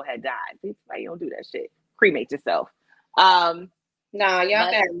after people had died. See, why you don't do that shit. Cremate yourself. No,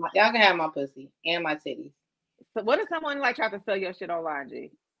 y'all can have my pussy and my titties. So what if someone like tried to sell your shit online,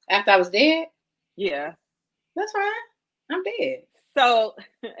 G? After I was dead? Yeah. That's fine. I'm dead. So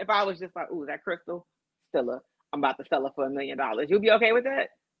if I was just like, ooh, that crystal, I'm about to sell it for $1 million. You'll be okay with that?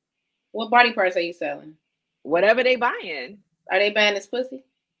 What body parts are you selling? Whatever they buying. Are they buying this pussy?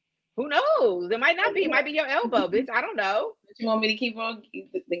 Who knows? It might not be. It might be your elbow, bitch. I don't know. You want me to keep on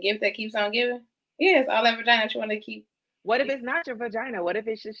the gift that keeps on giving? Yes, all that vagina you want to keep. What if it's not your vagina? What if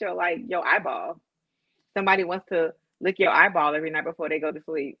it's just your eyeball? Somebody wants to lick your eyeball every night before they go to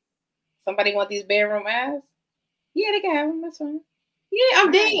sleep. Somebody want these bedroom eyes? Yeah, they can have them. That's fine. Yeah,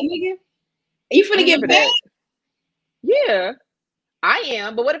 I'm dead, nigga. Are you finna get paid? Yeah, I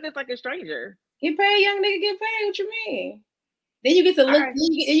am. But what if it's like a stranger? Get paid, young nigga. Get paid. What you mean? Then you get to look. Right.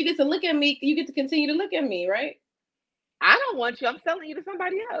 You get to look at me. You get to continue to look at me, right? I don't want you. I'm selling you to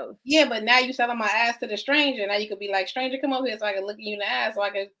somebody else. Yeah, but now you selling my ass to the stranger. Now you could be like, stranger, come over here so I can look at you in the ass, so I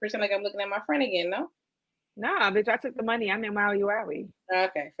can pretend like I'm looking at my friend again. No. Nah, bitch. I took the money. I'm in wowie.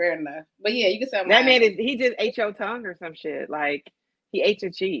 Okay, fair enough. But yeah, you can sell my that man he just ate your tongue or some shit. Like he ate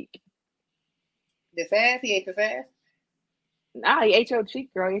your cheek. This ass? He ate this ass? Nah, he ate your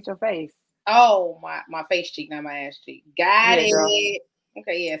cheek, girl. He ate your face. Oh, my face cheek, not my ass cheek. Got it. Girl.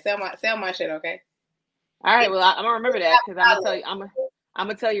 Okay, yeah. Sell my shit, okay? All right. Well, I'm gonna remember that because I'm gonna tell you. I'm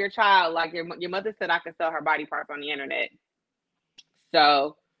gonna tell your child like your mother said I could sell her body parts on the internet.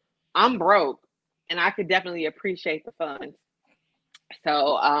 So I'm broke, and I could definitely appreciate the funds.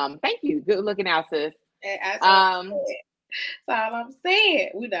 So thank you. Good looking out, sis. That's all I'm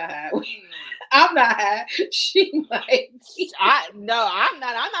saying. We not high. I'm not high. She might be. I'm not. I'm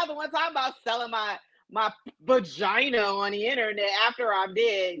not the one talking about selling my vagina on the internet after I'm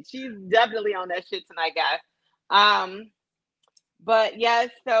dead. She's definitely on that shit tonight, guys. But yes,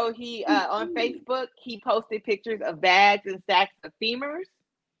 so he on Facebook he posted pictures of bags and sacks of femurs.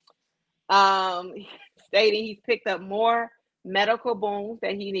 Stating he's picked up more medical bones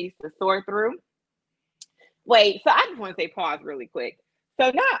that he needs to sort through. Wait, so I just want to say pause really quick.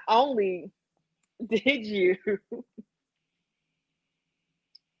 So not only did you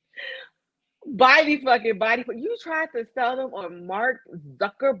buy these fucking body parts, you tried to sell them on Mark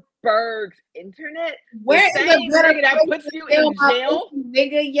Zuckerberg's internet. Where is the nigga that puts you in jail?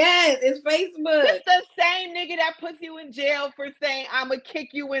 Nigga, yes, it's Facebook. It's the same nigga that puts you in jail for saying I'm gonna kick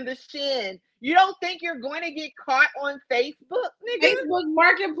you in the shin. You don't think you're going to get caught on Facebook, nigga? Facebook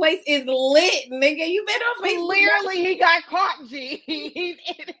Marketplace is lit, nigga. You been on Facebook? Clearly he got caught, G.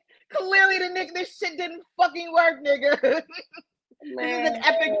 Clearly the nigga, this shit didn't fucking work, nigga. Man. This is an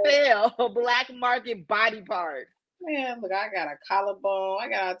epic fail. Black market body parts. Man, look, I got a collarbone. I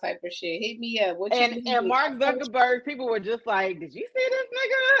got all type of shit. Hit me up. And Mark Zuckerberg, people were just like, did you see this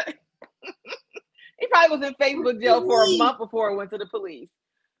nigga? He probably was in Facebook jail for a month before it went to the police.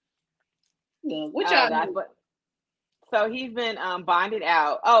 What y'all do? So he's been bonded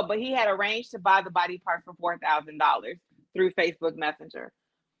out. Oh, but he had arranged to buy the body part for $4,000 through Facebook Messenger.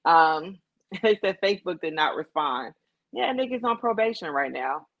 They said Facebook did not respond. Yeah, nigga's on probation right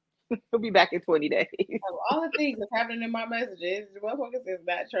now. He'll be back in 20 days. All the things that's happening in my messages, motherfuckers is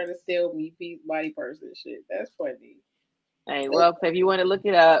not trying to sell me body parts and shit. That's funny. Hey, well, so if you want to look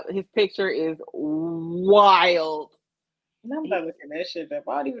it up, his picture is wild. I'm not looking at shit up.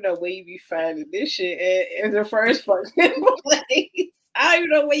 I don't even know where you be finding this shit in the first fucking place. I don't even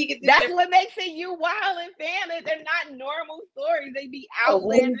know where you get this. That's what makes it you wild and family. They're not normal stories. They be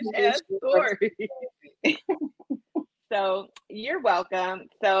outlandish ass stories. So you're welcome.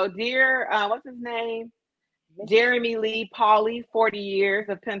 So dear, what's his name? Jeremy Lee Pauley, 40 years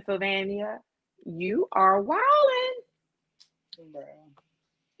of Pennsylvania. You are wildin'. Bro.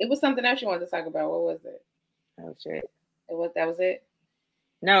 It was something else you wanted to talk about. What was it? Oh shit. That was it?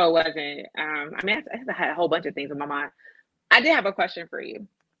 No, it wasn't. I mean, I had a whole bunch of things in my mind. I did have a question for you.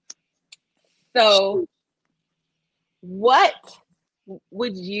 So, what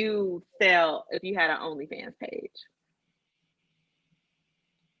would you sell if you had an OnlyFans page?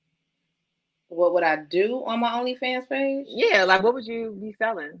 What would I do on my OnlyFans page? Yeah, like what would you be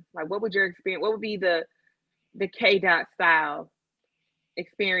selling? Like what would your experience? What would be the K-Dot style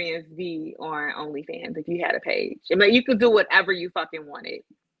experience be on OnlyFans if you had a page? I mean, you could do whatever you fucking wanted.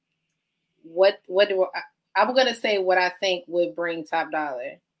 I'm gonna say what I think would bring top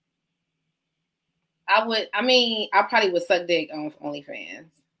dollar. I probably would suck dick on OnlyFans.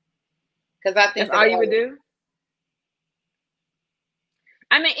 Because I think that's all you would do.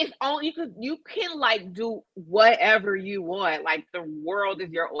 I mean, it's all you can like do whatever you want. Like the world is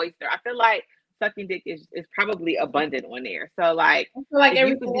your oyster. I feel like sucking dick is probably abundant on there. So like I feel like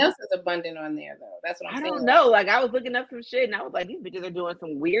everything else is abundant on there though. That's what I'm saying. I don't know. Like I was looking up some shit and I was like, these bitches are doing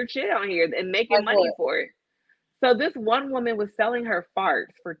some weird shit on here and making money for it. So this one woman was selling her farts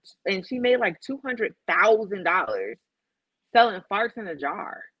and she made like $200,000 selling farts in a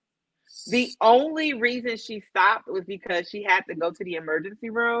jar. The only reason she stopped was because she had to go to the emergency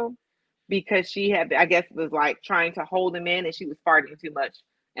room because she had, I guess, was like trying to hold him in and she was farting too much.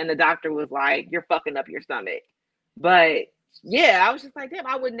 And the doctor was like, you're fucking up your stomach. But yeah, I was just like, damn,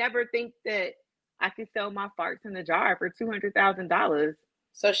 I would never think that I could sell my farts in a jar for $200,000.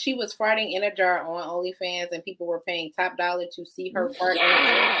 So she was farting in a jar on OnlyFans and people were paying top dollar to see her fart.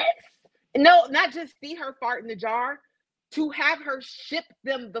 Yes. No, not just see her fart in the jar, to have her ship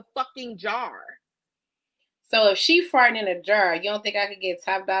them the fucking jar. So if she farting in a jar, you don't think I could get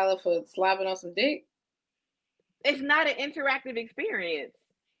top dollar for slobbing on some dick? It's not an interactive experience.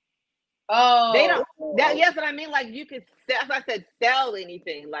 Oh, they don't. Yes, what I mean. Like you could, as I said, sell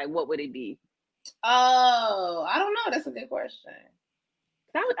anything. Like what would it be? Oh, I don't know. That's a good question.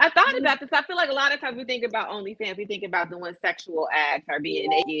 I thought about this. I feel like a lot of times we think about OnlyFans, we think about doing sexual acts or being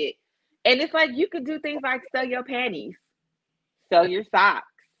naked, and it's like you could do things like sell your panties, sell your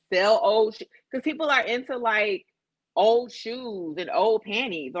socks, sell old because people are into like old shoes and old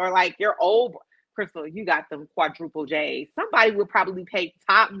panties or like your old Crystal. You got them quadruple J's. Somebody would probably pay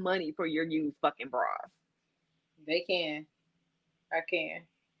top money for your used fucking bras. They can. I can.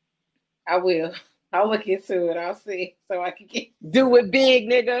 I will. I'll look into it. I'll see so I can get do it big,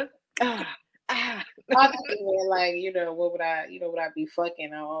 nigga. Like what would I be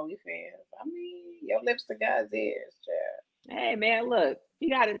fucking on OnlyFans? I mean, your lips to God's ears, child. Hey man, look, you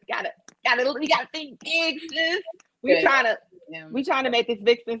gotta think big, sis. We trying to make this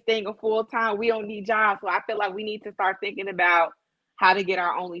Vixen thing a full time. We don't need jobs, so I feel like we need to start thinking about how to get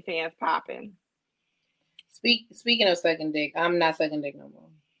our OnlyFans popping. Speaking of sucking dick, I'm not sucking dick no more.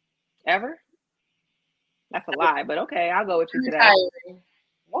 Ever? That's a lie, but okay, I'll go with you today.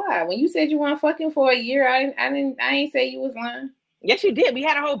 Why? When you said you weren't fucking for a year, I ain't say you was lying. Yes, you did. We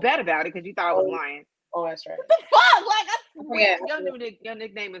had a whole bet about it because you thought I was lying. Oh, that's right. What the fuck? Like, I swear, your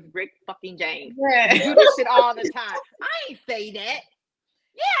nickname is Rick fucking James. Yeah. You do this shit all the time. I ain't say that.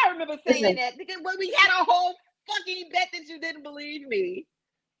 Yeah, I remember saying that because when we had a whole fucking bet that you didn't believe me.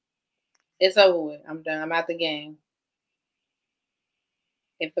 It's over with. I'm done. I'm out the game.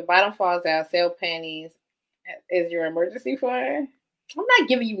 If the bottom falls out, sell panties is your emergency fund. I'm not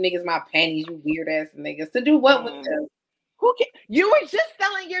giving you niggas my panties, you weird ass niggas. To do what with them? Who can? You were just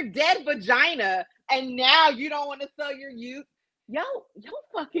selling your dead vagina, and now you don't want to sell your youth. Yo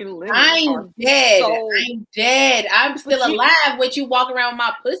fucking limits. I'm dead. I'm dead. I'm still alive with you walking around with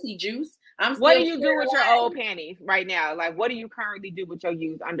my pussy juice. What do you do with your old panties right now? Like, what do you currently do with your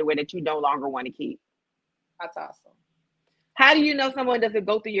used underwear that you no longer want to keep? I toss them. How do you know someone doesn't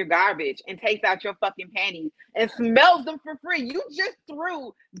go through your garbage and takes out your fucking panties and smells them for free? You just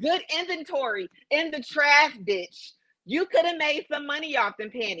threw good inventory in the trash, bitch. You could have made some money off them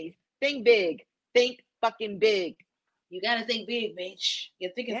panties. Think big. Think fucking big. You gotta think big, bitch.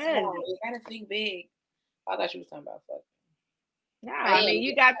 You're thinking small. You gotta think big. I thought you was talking about fucking. No, I mean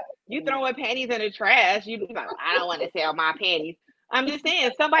you throwing panties in the trash. You like, I don't want to sell my panties. I'm just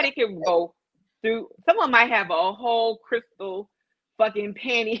saying somebody could go through. Someone might have a whole Crystal fucking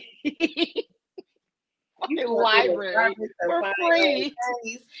panty fucking library for free.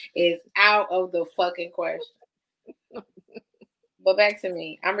 Is out of the fucking question. But back to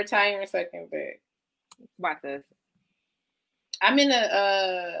me. I'm retiring second big. Watch this. I'm in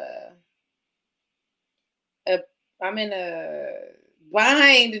a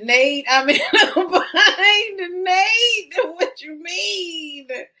bind, Nate. I'm in a bind, Nate. What you mean?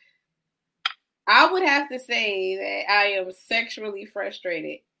 I would have to say that I am sexually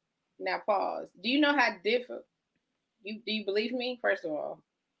frustrated. Now pause. Do you know how different? Do you believe me? First of all,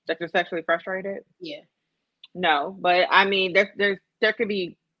 that you're sexually frustrated? Yeah. No, but I mean, there could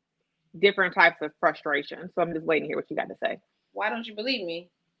be different types of frustration. So I'm just waiting to hear what you got to say. Why don't you believe me?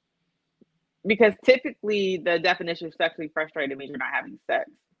 Because typically the definition of sexually frustrated means you're not having sex.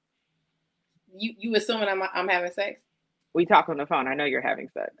 You assuming I'm having sex? We talk on the phone. I know you're having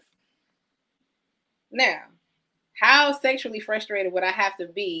sex. Now, how sexually frustrated would I have to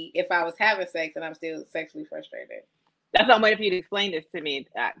be if I was having sex and I'm still sexually frustrated? That's what I'm waiting for you to explain this to me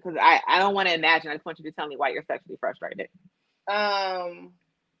because I don't want to imagine. I just want you to tell me why you're sexually frustrated.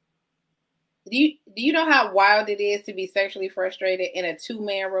 Do you know how wild it is to be sexually frustrated in a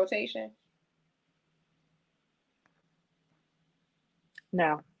 2-man rotation?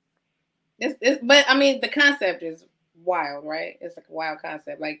 No. But I mean, the concept is wild, right? It's like a wild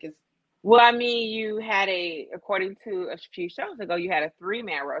concept. Like it's. Well, I mean, you had according to a few shows ago, you had a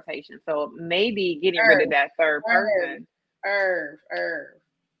 3-man rotation. So maybe getting rid of that third person.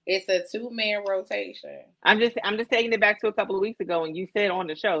 It's a 2-man rotation. I'm just taking it back to a couple of weeks ago when you said on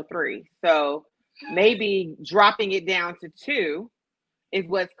the show 3. So maybe dropping it down to 2 is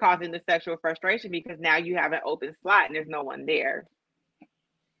what's causing the sexual frustration, because now you have an open slot and there's no one there.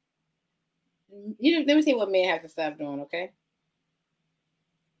 Let me see what men have to stop doing, okay?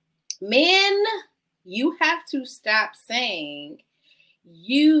 Men, you have to stop saying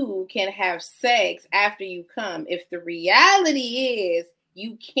you can have sex after you come if the reality is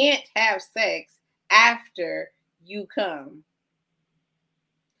you can't have sex after you come.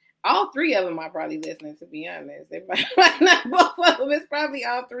 All 3 of them are probably listening, to be honest. They might not both of them. It's probably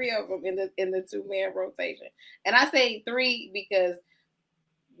all 3 of them in the 2-man rotation. And I say 3 because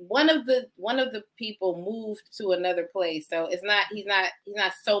one of the people moved to another place, so he's not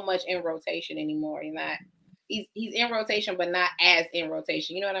so much in rotation anymore. He's in rotation, but not as in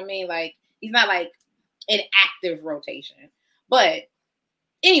rotation. You know what I mean? Like he's not like in active rotation. But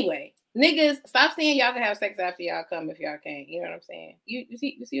anyway, niggas, stop saying y'all can have sex after y'all come if y'all can't. You know what I'm saying? You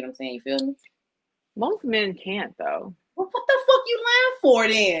see what I'm saying? You feel me? Most men can't though. Well, what the fuck you lying for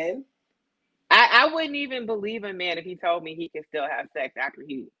then? I wouldn't even believe a man if he told me he could still have sex after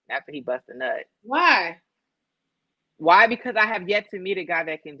he busts a nut. Why? Why? Because I have yet to meet a guy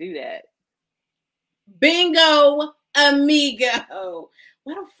that can do that. Bingo, amigo.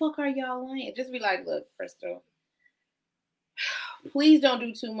 Why the fuck are y'all lying? Just be like, look, Crystal, please don't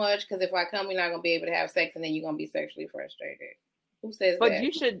do too much, because if I come, we're not gonna be able to have sex, and then you're gonna be sexually frustrated. Who says but that? But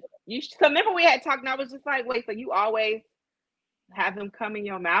you should. So remember we had talked, and I was just like, wait, so you always have them come in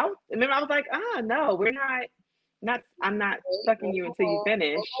your mouth? And remember I was like, no, we're not. I'm not sucking you until you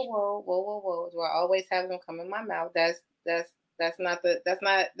finish. Whoa. Do I always have them come in my mouth? That's not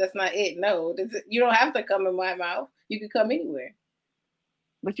it. No, you don't have to come in my mouth. You can come anywhere.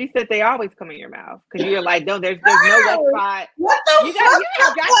 But you said they always come in your mouth, because you're like, no, there's no wet spot. What the you fuck? You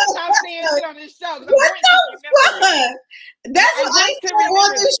got to stop saying shit on this show. What the fuck? That's what I said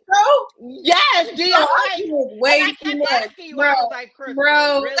on this show? Yes, do you way too much, bro. I was like,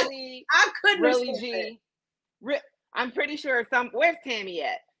 bro, really? I couldn't really, G. I'm pretty sure where's Tammy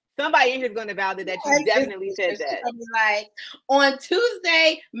at? Somebody in here is going to validate that you definitely said that. I'll be like, on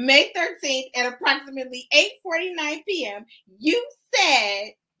Tuesday, May 13th at approximately 8:49 p.m., you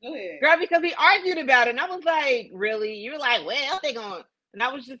said, go ahead. Girl, because we argued about it, and I was like, really? You were like, well, they going, and I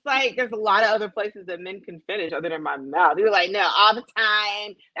was just like, there's a lot of other places that men can finish other than my mouth. You were like, no, all the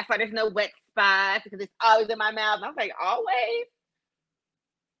time. That's why there's no wet spots, because it's always in my mouth. And I was like, always?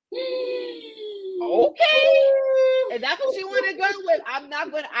 Okay. If that's what you want to go with, I'm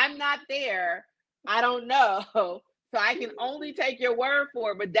not there. I don't know. So I can only take your word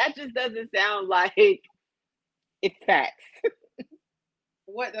for it, but that just doesn't sound like it's facts.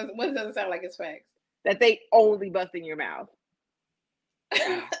 What doesn't sound like it's facts? That they only bust in your mouth.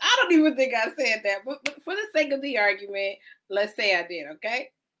 I don't even think I said that, but for the sake of the argument, let's say I did, okay?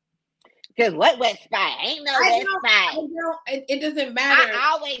 Because wet spot? Ain't no wet spot. It doesn't matter. I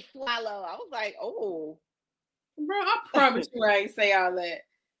always swallow. I was like, oh. Bro, I promise you I ain't say all that.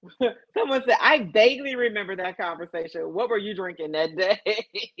 Someone said, I vaguely remember that conversation. What were you drinking that day?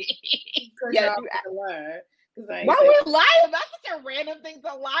 Yeah, why would we lie about such a random thing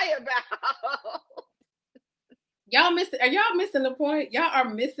to lie about? Are y'all missing the point? Y'all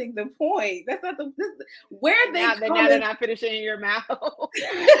are missing the point. That's not where they now they're not finishing in your mouth.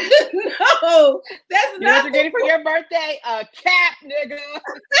 No, that's not what you're getting for your birthday. A cap, nigga.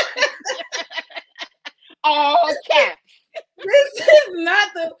 All caps. This is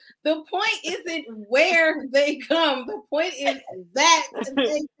not the point. Isn't where they come. The point is that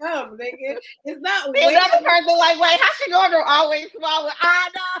they come, nigga. It's not where. Another person like, wait, how she gonna always swallow? I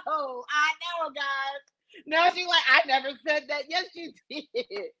know, guys. No, she's like, I never said that. Yes, you did.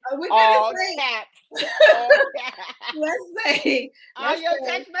 All caps. All caps. Let's say all your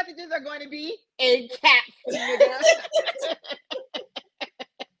text messages are going to be in caps, nigga.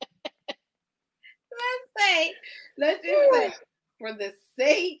 Let's just say, for the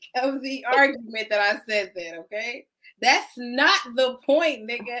sake of the argument that I said that, okay? That's not the point,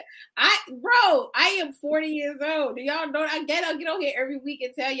 nigga. I am 40 years old. Do y'all know? I'll get on here every week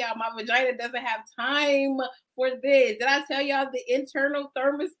and tell y'all my vagina doesn't have time for this. Did I tell y'all the internal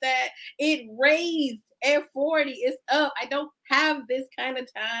thermostat? It raised at 40. It's up. I don't have this kind of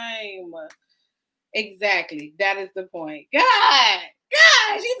time. Exactly. That is the point. God,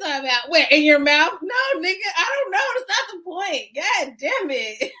 she's talking about where in your mouth? No, nigga, I don't know. That's not the point. God damn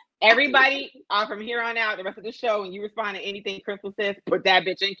it. Everybody, from here on out, the rest of the show, when you respond to anything Crystal says, put that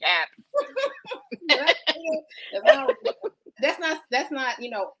bitch in caps. That's not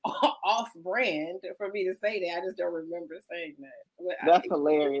off brand for me to say that. I just don't remember saying that. That's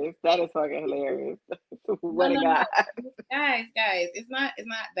hilarious. That is fucking hilarious. What a guy. Guys, it's not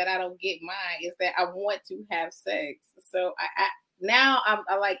that I don't get mine. It's that I want to have sex. So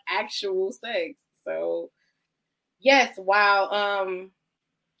I like actual sex. So yes, while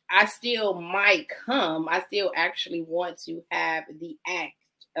I still might come, I still actually want to have the act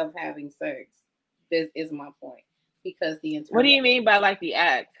of having sex. This is my point. Because what do you mean by like the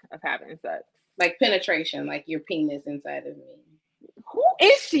act of having sex? Like penetration, like your penis inside of me. Who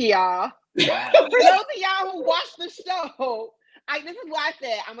is she, y'all? For those of y'all who watch the show, this is why I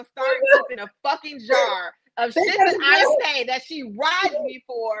said I'm gonna start keeping a fucking jar of shit that I say that she rides me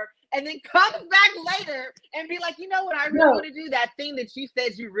for, and then comes back later and be like, you know what, I really want to do that thing that you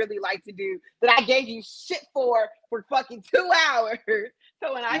said you really like to do that I gave you shit for fucking 2 hours.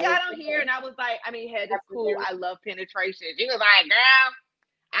 So when I got on here and I was like, I mean, head is cool. I love penetration. She was like, girl,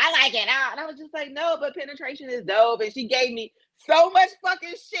 I like it out. And I was just like, no, but penetration is dope. And she gave me so much fucking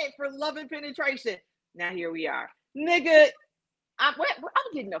shit for loving penetration. Now here we are. Nigga, I'm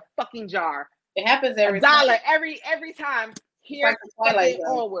getting a fucking jar. It happens every $1 every time. Here like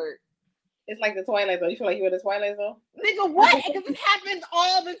onward. It's like the Twilight Zone. You feel like you're in the Twilight Zone? Nigga, what? Because it happens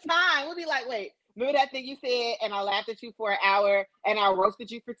all the time. We'll be like, wait, remember that thing you said and I laughed at you for an hour and I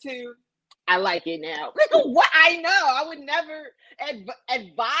roasted you for 2? I like it now. Nigga, what? I know. I would never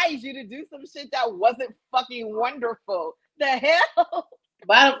advise you to do some shit that wasn't fucking wonderful. The hell?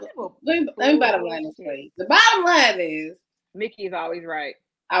 Let me bottom line this way. The bottom line is Mickey is always right.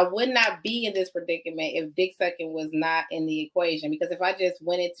 I would not be in this predicament if dick sucking was not in the equation. Because if I just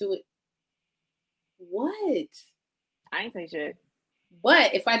went into it, what? I ain't say shit.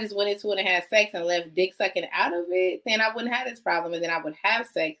 But if I just went into it and had sex and left dick sucking out of it, then I wouldn't have this problem. And then I would have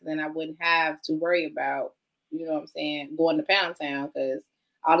sex, and then I wouldn't have to worry about, you know what I'm saying, going to Pound Town, because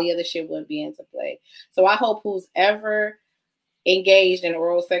all the other shit wouldn't be into play. So I hope who's ever engaged in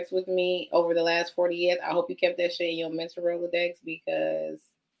oral sex with me over the last 40 years, I hope you kept that shit in your mental Rolodex, because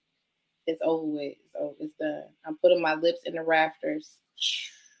it's over with. So it's done. I'm putting my lips in the rafters.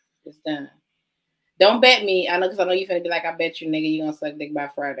 It's done. Don't bet me. I know, because I know you're finna be like, I bet you, nigga, you're gonna suck dick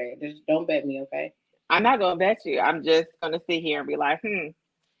by Friday. Just don't bet me, okay? I'm not gonna bet you. I'm just gonna sit here and be like,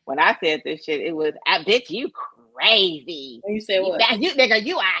 when I said this shit, it was, I bet you crazy. You said what? You nigga,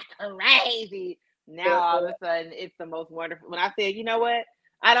 you are crazy. Now all of a sudden, it's the most wonderful. When I said, you know what?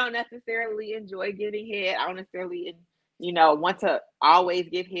 I don't necessarily enjoy giving head. I don't necessarily, want to always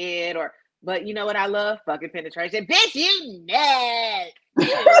give head, but you know what I love? Fucking penetration. Bitch, you nuts.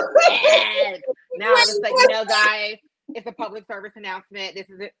 Now I was like, guys, it's a public service announcement.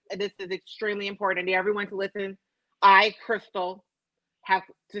 This is extremely important to everyone to listen. I, Crystal, have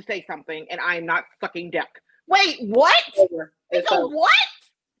to say something, and I am not sucking dick. Wait, what? It's over. What?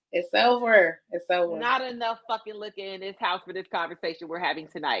 It's over. It's over. Not enough fucking liquor in this house for this conversation we're having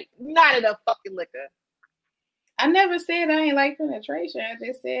tonight. Not enough fucking liquor. I never said I ain't like penetration. I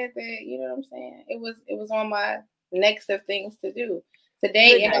just said that, you know what I'm saying? It was on my next of things to do.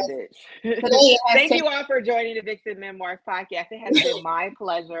 Today Thank you all for joining the Vixen Memoirs podcast. It has been my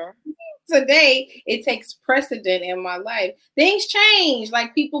pleasure. Today, it takes precedent in my life. Things change.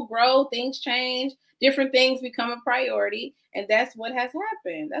 Like, people grow, things change, different things become a priority, and that's what has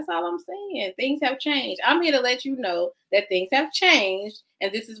happened. That's all I'm saying. Things have changed. I'm here to let you know that things have changed,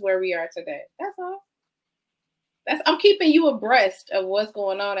 and this is where we are today. That's all. I'm keeping you abreast of what's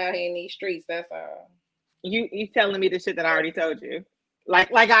going on out here in these streets. That's all. You telling me the shit that I already told you.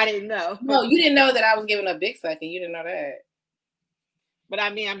 Like I didn't know. No, you didn't know that I was giving up dick sucking. You didn't know that. But I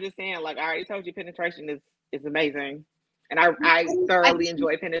mean, I'm just saying, like I already told you, penetration is amazing. And I thoroughly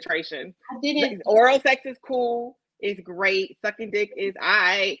enjoy penetration. I didn't. Oral sex is cool. It's great. Sucking dick is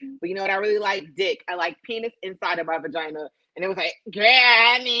alright. But you know what? I really like dick. I like penis inside of my vagina. And it was like, girl,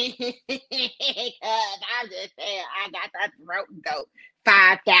 I mean, because I'm just saying, I got that throat goat.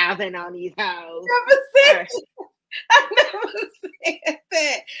 5,000 on these hoes. I never said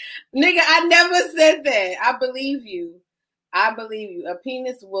that. Nigga, I never said that. I believe you. A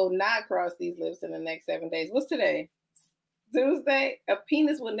penis will not cross these lips in the next 7 days. What's today? Tuesday? A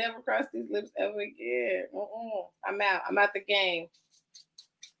penis will never cross these lips ever again. I'm out. I'm out the game.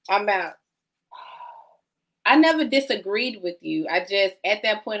 I'm out. I never disagreed with you. I just, at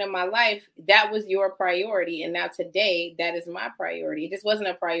that point in my life, that was your priority. And now today, that is my priority. It just wasn't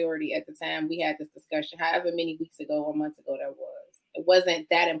a priority at the time we had this discussion, however many weeks ago or months ago that was. It wasn't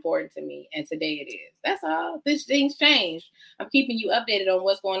that important to me. And today it is. That's all. This things changed. I'm keeping you updated on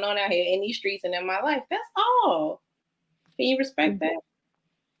what's going on out here in these streets and in my life. That's all. Can you respect that?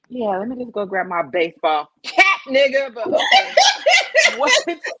 Yeah, let me just go grab my baseball cap, nigga. But okay.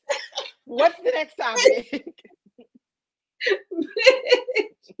 What's the next topic?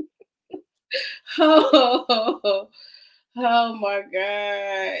 Oh my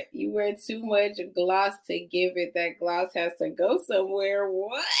God. You wear too much gloss to give it. That gloss has to go somewhere.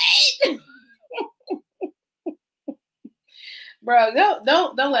 What? Bro,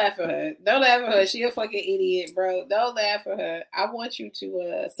 don't laugh at her. Don't laugh at her. She a fucking idiot, bro. Don't laugh at her. I want you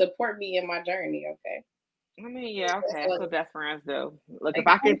to support me in my journey, okay? I mean, yeah, okay. That's what best friends do. Look, if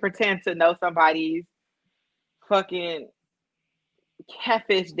I can pretend to know somebody's fucking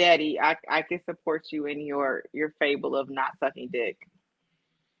catfish daddy, I can support you in your fable of not sucking dick.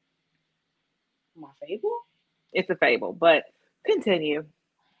 My fable? It's a fable, but continue.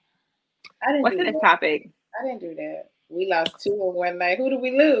 What's the next that. topic? I didn't do that. We lost 2 in one night. Who did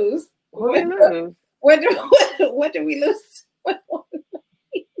we lose? Who did we lose? What did we lose?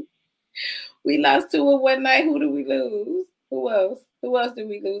 We lost 2 in one night. Who did we lose? Who else? Who else did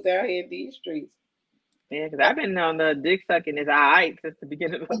we lose out here in these streets? Yeah, because I've been on the dick sucking is alright since the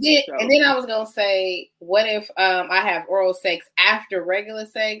beginning of the show. And then I was gonna say, what if I have oral sex after regular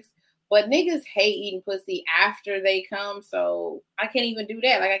sex? But niggas hate eating pussy after they come, so I can't even do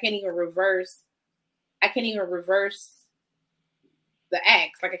that. Like I can't even reverse the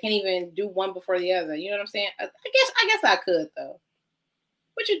acts. Like I can't even do one before the other. You know what I'm saying? I guess I could though.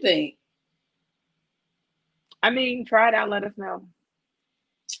 What you think? I mean, try it out. Let us know.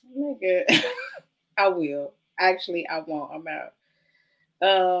 Nigga, I will. Actually, I won't. I'm out.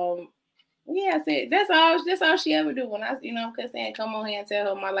 Yeah, I said that's all she ever do when cause saying come on here and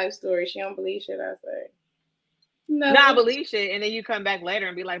tell her my life story. She don't believe shit I say. No, I believe shit, and then you come back later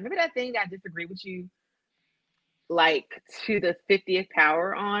and be like, remember that thing that I disagree with you, like to the 50th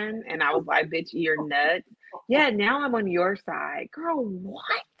power on, and I was like, bitch, you're nuts. Yeah, now I'm on your side, girl.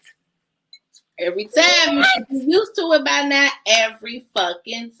 What? Every time you should be used to it by now. Every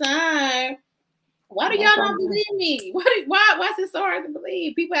fucking time. Why do y'all not believe me? Why is it so hard to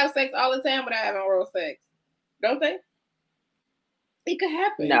believe? People have sex all the time without having oral sex, don't they? It could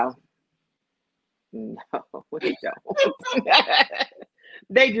happen. No, they don't.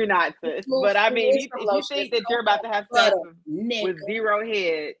 They do not, sis. But I mean, if you think that you're about to have sex with zero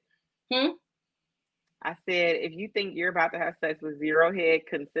head, I said, if you think you're about to have sex with zero head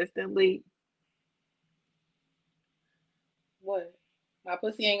consistently, what? My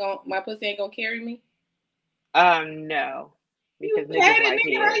pussy ain't gonna carry me? No. Because niggas like head.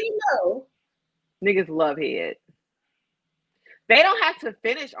 How you know? Niggas love head. They don't have to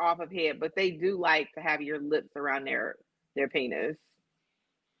finish off of head, but they do like to have your lips around their penis.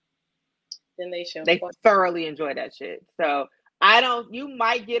 Then they thoroughly enjoy that shit. So you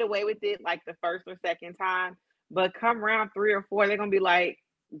might get away with it like the first or second time, but come round 3 or 4, they're gonna be like,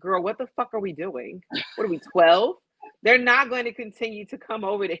 girl, what the fuck are we doing? What are we, 12? They're not going to continue to come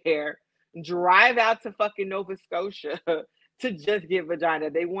over there, drive out to fucking Nova Scotia to just get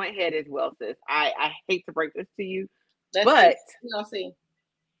vagina. They want head as well, sis. I hate to break this to you. But we'll see.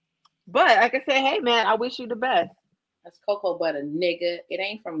 But like I said, hey man, I wish you the best. That's cocoa butter, nigga. It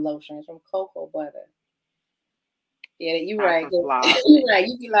ain't from lotion, it's from cocoa butter. Yeah, you right. You right.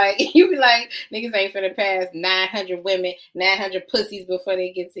 You be like, niggas ain't finna pass 900 women, 900 pussies before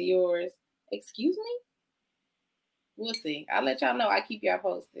they get to yours. Excuse me? We'll see. I'll let y'all know. I keep y'all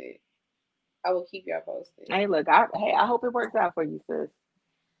posted. I will keep y'all posted. Hey, look, I hope it works out for you, sis.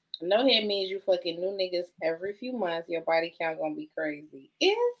 No head means you fucking new niggas every few months. Your body count gonna be crazy.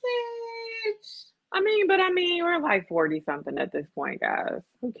 Is it? I mean, we're like 40 something at this point, guys.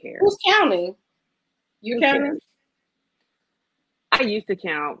 Who cares? Who's counting? You counting? I used to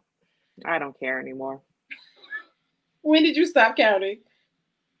count. I don't care anymore. When did you stop counting?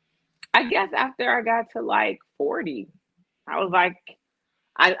 I guess after I got to like 40. I was like,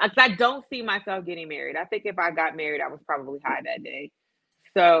 I don't see myself getting married. I think if I got married, I was probably high that day.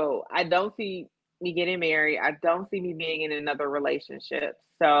 So I don't see me getting married. I don't see me being in another relationship.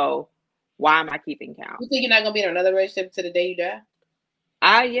 So why am I keeping count? You think you're not gonna be in another relationship to the day you die?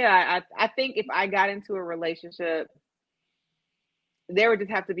 I think if I got into a relationship, there would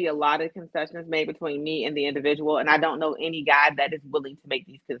just have to be a lot of concessions made between me and the individual, and I don't know any guy that is willing to make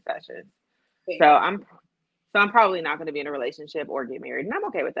these concessions. Okay. So I'm probably not going to be in a relationship or get married, and I'm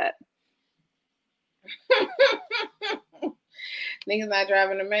okay with that. Niggas not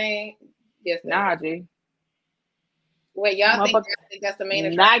driving the main. Yes, nah, G. Wait, y'all think that's the main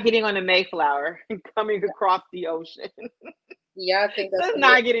attraction? Not getting on the Mayflower and coming across the ocean. Y'all think that's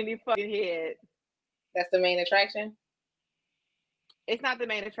not getting any fucking head. That's the main attraction? It's not the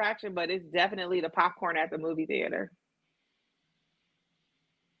main attraction, but it's definitely the popcorn at the movie theater.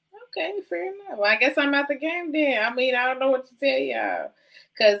 Okay, fair enough. Well, I guess I'm at the game then. I mean, I don't know what to tell y'all.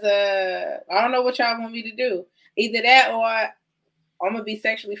 Because I don't know what y'all want me to do. Either that or I'm going to be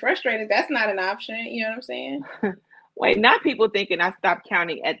sexually frustrated. That's not an option. You know what I'm saying? Wait, not people thinking I stopped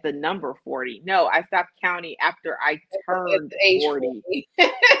counting at the number 40. No, I stopped counting after I turned 40.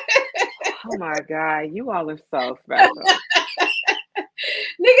 Oh my God, you all are so special. Nigga,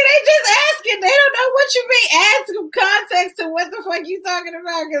 they just asking. They don't know what you mean. Ask them context to what the fuck you talking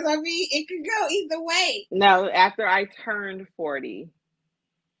about. Because, I mean, it could go either way. No, after I turned 40,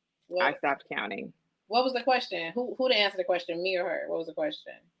 I stopped counting. What was the question? Who to answer the question? Me or her? What was the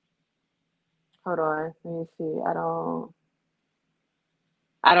question? Hold on. Let me see. I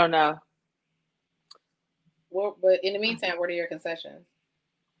don't know. Well, but in the meantime, what are your concessions?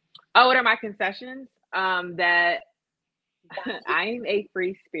 Oh, what are my concessions? That I'm a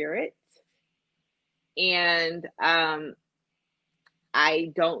free spirit, and I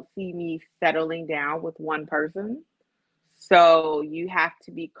don't see me settling down with one person. So you have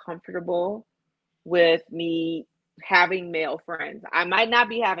to be comfortable with me having male friends. I might not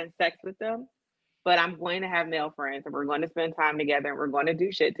be having sex with them, but I'm going to have male friends and we're going to spend time together and we're going to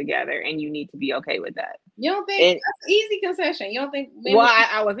do shit together. And you need to be okay with that. You don't think that's easy concession? You don't think? Well,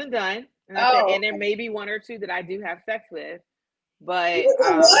 I wasn't done. And, and there may be one or two that I do have sex with, but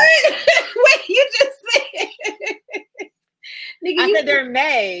what? Wait, you just said? Nigga, I said there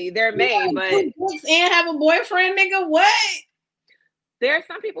may, but and have a boyfriend, nigga. What? There are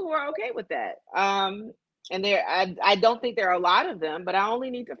some people who are okay with that. And I don't think there are a lot of them, but I only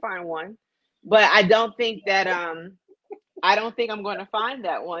need to find one. But I don't think that I don't think I'm going to find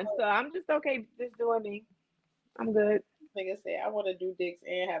that one. So I'm just okay just doing me. I'm good. Like I said, I want to do dicks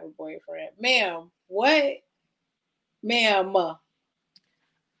and have a boyfriend. Ma'am, what? Ma'am.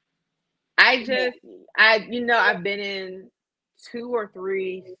 I've been in 2 or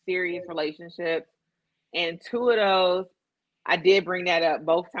 3 serious relationships, and 2 of those I did bring that up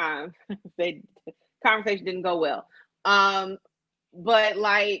both times. The conversation didn't go well. But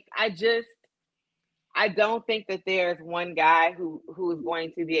like I don't think that there's one guy who is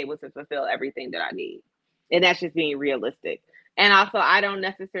going to be able to fulfill everything that I need. And that's just being realistic. And also I don't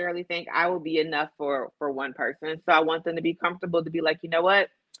necessarily think I will be enough for one person. So I want them to be comfortable to be like, you know what?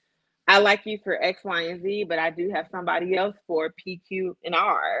 I like you for X, Y, and Z, but I do have somebody else for P, Q, and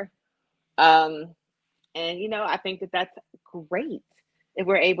R. And, I think that that's great if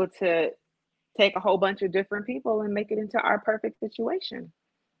we're able to take a whole bunch of different people and make it into our perfect situation.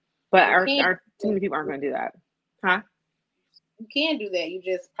 But our too many people aren't going to do that. Huh? You can do that. You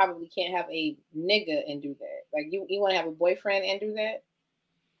just probably can't have a nigga and do that. Like, you want to have a boyfriend and do that?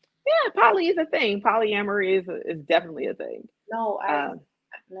 Yeah, poly is a thing. Polyamory is definitely a thing. No, no.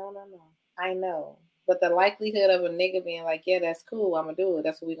 I know. But the likelihood of a nigga being like, yeah, that's cool, I'm going to do it,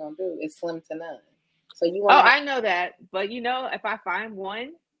 that's what we're going to do, is slim to none. So you want I know that. But, if I find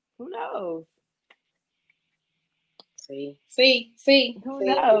one, who knows? See. Who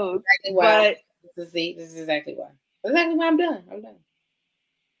knows? Exactly why. This is exactly why. Exactly why I'm done.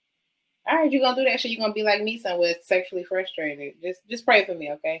 All right, you're going to do that shit. You're going to be like me somewhere sexually frustrated. Just pray for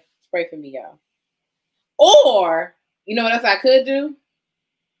me, okay? Just pray for me, y'all. Or, you know what else I could do?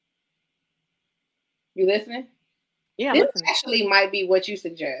 You listening? Yeah, this actually might be what you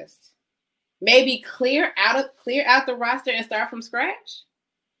suggest. Maybe clear out the roster and start from scratch.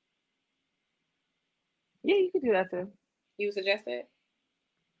 Yeah, you could do that too. You suggest that?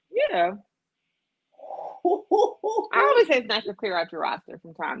 Yeah. I always say it's nice to clear out your roster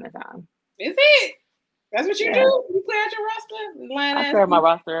from time to time. Is it? That's what you do? You clear out your roster? I clear my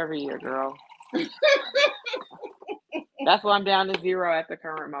roster every year, girl. That's why I'm down to 0 at the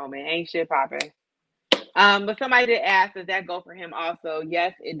current moment. Ain't shit popping. But somebody did ask, does that go for him also?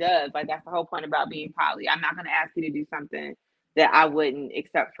 Yes, it does. Like, that's the whole point about being poly. I'm not going to ask you to do something that I wouldn't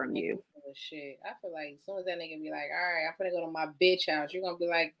accept from you. Oh, shit. I feel like as soon as that nigga be like, all right, I'm going to go to my bitch house, you're going to be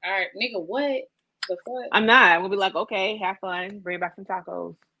like, all right, nigga, what the fuck? I'm not. I'm going to be like, okay, have fun. Bring back some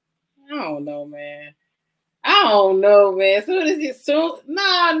tacos. I don't know, man. Nah,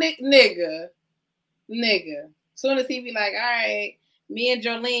 nigga. Soon as he be like, all right, me and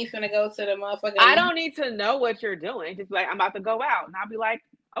Jolene finna go to the motherfucking. I don't need to know what you're doing. Just like, I'm about to go out. And I'll be like,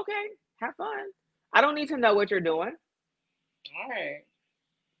 okay, have fun. I don't need to know what you're doing. All right.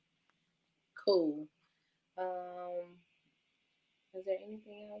 Cool. Is there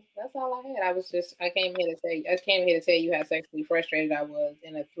anything else? That's all I had. I came here to tell you how sexually frustrated I was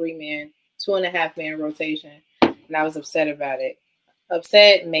in a 2.5 man rotation. And I was upset about it.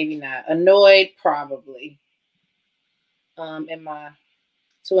 Upset, maybe not. Annoyed, probably. In my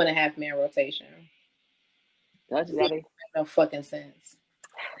 2.5 man rotation. Does that make no fucking sense?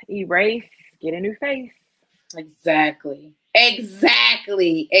 Erase, get a new face. Exactly. Yeah.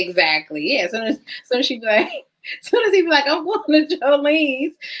 So she be like, as soon as he be like, I'm going to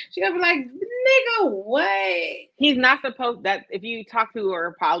Jolene's, she gonna be like, nigga, what? He's not supposed that if you talk to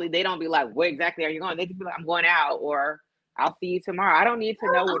her probably they don't be like, where exactly are you going? They just be like, I'm going out, or I'll see you tomorrow. I don't need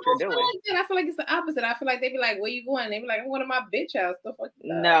to know what you're doing. I feel like it's the opposite. I feel like they be like, where you going? They be like, I'm going to my bitch house. The fuck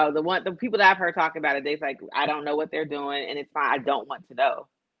no, the people that I've heard talk about it, they're like, I don't know what they're doing, and it's fine. I don't want to know.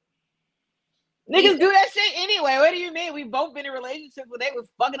 Niggas do that shit anyway. What do you mean? We both been in relationships where they was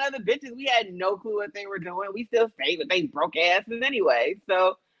fucking other bitches. We had no clue what they were doing. We still stayed with they broke asses anyway.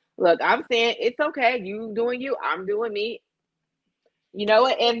 So look, I'm saying it's okay. You doing you, I'm doing me. You know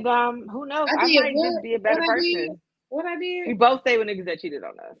what? And who knows? I might just be a better person. What I did? We both stay with niggas that cheated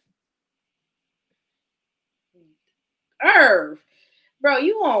on us. Irv, bro,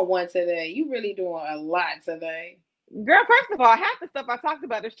 you on one today. You really doing a lot today. Girl, first of all, half the stuff I talked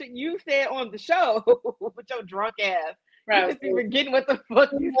about, the shit you said on the show with your drunk ass. Right. You just be forgetting what the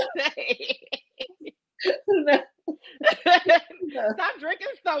fuck you say. Stop drinking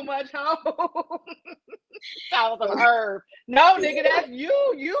so much, ho. That was an Irv. No, nigga, that's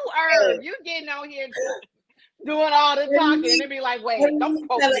you. You Irv. You getting on here doing all the talking and be like, wait, don't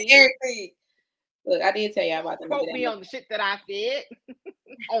quote me. Everything. Look, I did tell you about the quote me on the shit that I said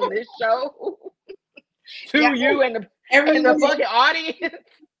on this show. To you and the fucking audience.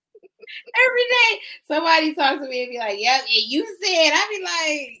 Every day somebody talks to me and be like, yep, and you said, I be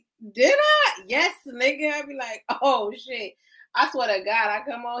like, did I? Yes, nigga. I be like, oh shit. I swear to God, I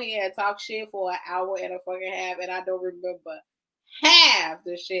come on here and talk shit for an hour and a fucking half, and I don't remember half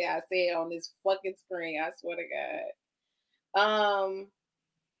the shit I said on this fucking screen. I swear to God.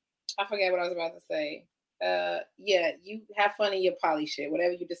 I forget what I was about to say. Yeah, you have fun in your poly shit,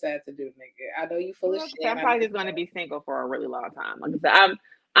 whatever you decide to do, nigga. I know you full of shit. I'm probably just gonna be single for a really long time. Like I said,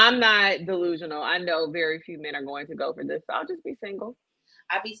 I'm not delusional. I know very few men are going to go for this, so I'll just be single.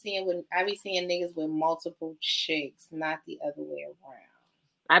 I be seeing niggas with multiple chicks, not the other way around.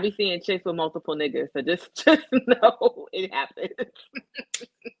 I be seeing chicks with multiple niggas, so just know it happens.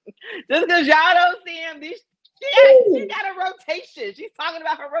 Just because y'all don't see him, she got a rotation. She's talking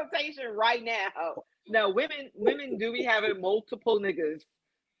about her rotation right now. No, women do be having multiple niggas.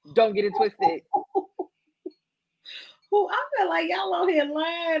 Don't get it twisted. Oh, I feel like y'all out here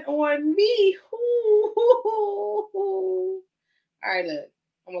lying on me. All right, look.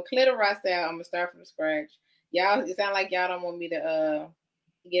 I'm gonna clear the roster out. I'm gonna start from scratch. Y'all, it sounds like y'all don't want me to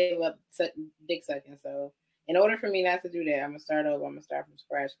give up dick sucking. So in order for me not to do that, I'm gonna start over. I'm gonna start from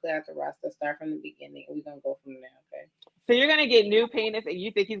scratch, clear out the roster, start from the beginning, and we're gonna go from there. Okay. So you're gonna get new penis, and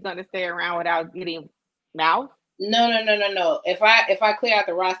you think he's gonna stay around without getting mouth? No. If I clear out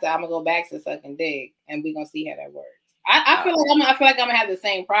the roster, I'm gonna go back to sucking dick, and we're gonna see how that works. I feel like I'm gonna have the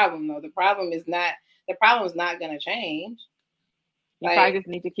same problem though. The problem is not gonna change. You probably just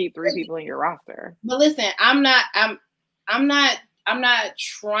need to keep 3 people in your roster. But listen, I'm not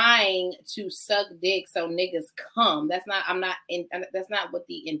trying to suck dick so niggas come. That's not what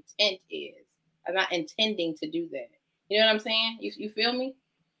the intent is. I'm not intending to do that. You know what I'm saying? You feel me?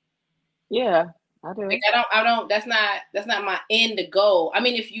 Yeah, I do. Like I don't. That's not my end goal. I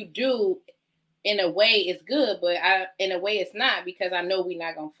mean, if you do, in a way, it's good, but in a way, it's not because I know we're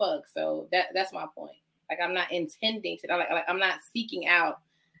not gonna fuck. So that's my point. Like I'm not intending to. Like I'm not seeking out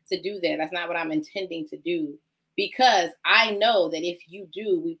to do that. That's not what I'm intending to do. Because I know that if you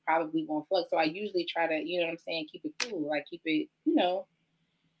do, we probably won't fuck. So I usually try to, you know what I'm saying, keep it cool, like keep it,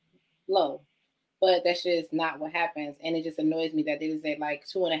 low. But that's just not what happens. And it just annoys me that it is a like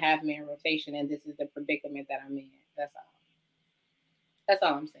 2.5 man rotation and this is the predicament that I'm in. That's all. That's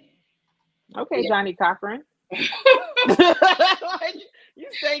all I'm saying. Okay, yeah. Johnny Cochran. Like, you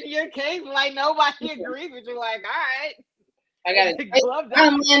say your case like nobody agrees with you. Like, all right. I got it.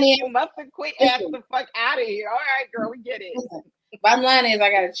 You must have quit asking the fuck out of here. All right, girl, we get it. Bottom line is I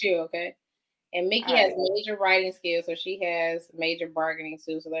gotta chill, okay? And Mickey has major writing skills, so she has major bargaining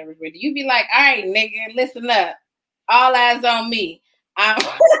skills. So do you be like, all right, nigga, listen up. All eyes on me. I'm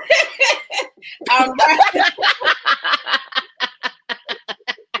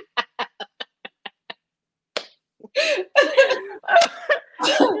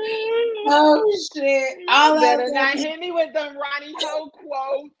oh shit! All better not hit me with them Ronnie Ho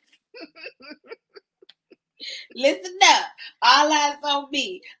quotes. Listen up. All eyes on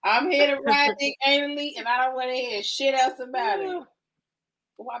me. I'm here to ride dick anally, and I don't want to hear shit else about it.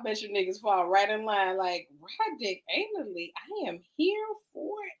 Well, I bet you niggas fall right in line like, ride dick anally? I am here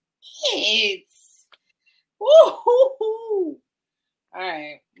for it. Woo-hoo-hoo. All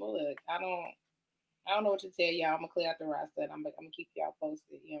right. Well, look, I don't know what to tell y'all. I'm gonna clear out the roster. I'm gonna keep y'all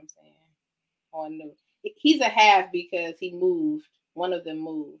posted. You know what I'm saying? On the, he's a half because he moved. One of them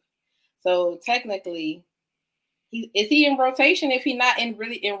moved. So technically, is he in rotation? If he not in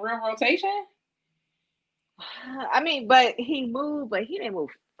real rotation? I mean, but he moved, but he didn't move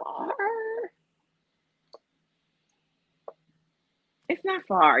far. It's not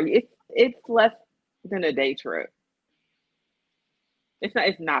far. It's less than a day trip.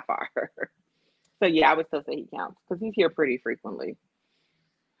 It's not far. So yeah, I would still say he counts because he's here pretty frequently.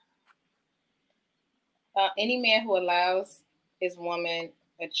 Any man who allows his woman,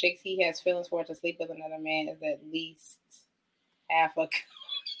 a chick he has feelings for, to sleep with another man is at least half a.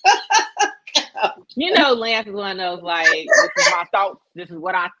 You know, Lance is one of those like, this is my thoughts, this is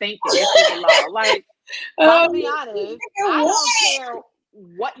what I think, and this is the law. Like, to be honest, I don't care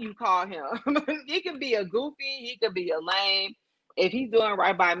what you call him. He can be a goofy, he could be a lame. If he's doing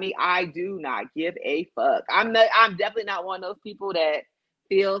right by me, I do not give a fuck. I'm definitely not one of those people that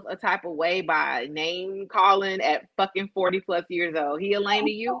feels a type of way by name calling at fucking 40 plus years old. He a lame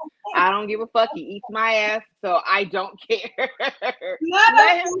to you? I don't give a fuck. He eats my ass, so I don't care.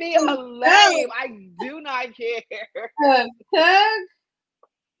 Let him be a lame. I do not care.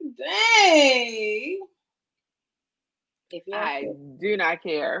 Dang. I do not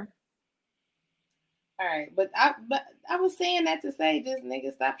care. All right, but I was saying that to say, just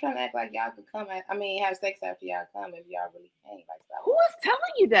niggas stop trying to act like y'all could come have sex after y'all come if y'all really can't. Like, who is telling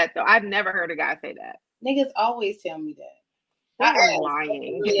you that though? I've never heard a guy say that. Niggas always tell me that. They're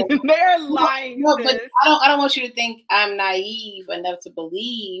lying. They're lying. No, but I don't want you to think I'm naive enough to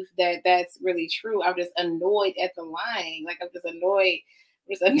believe that that's really true. I'm just annoyed at the lying. Like, I'm just annoyed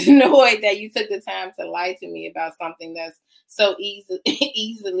that you took the time to lie to me about something that's so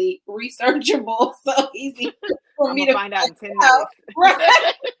easily researchable, so easy for me to find out in 10 minutes.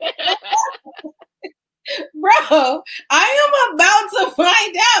 Bro, I am about to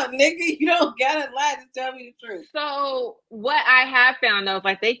find out, nigga. You don't gotta lie to tell me the truth. So what I have found though is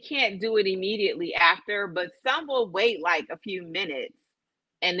like they can't do it immediately after, but some will wait like a few minutes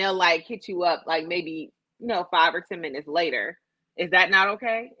and they'll like hit you up like maybe 5 or 10 minutes later. Is that not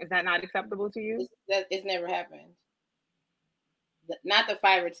okay? Is that not acceptable to you? It's never happened. Not the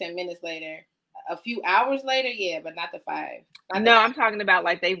 5 or 10 minutes later. A few hours later, yeah, but not the 5. No, I'm talking about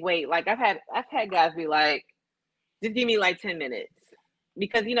like they wait. Like I've had guys be like, just give me like 10 minutes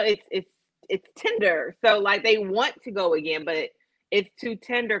because it's tender. So like they want to go again, but it's too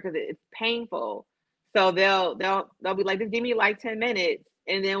tender because it's painful. So they'll be like, just give me like 10 minutes,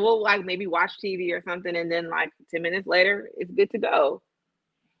 and then we'll like maybe watch TV or something, and then like 10 minutes later, it's good to go.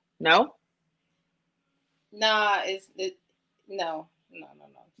 No. Nah, no.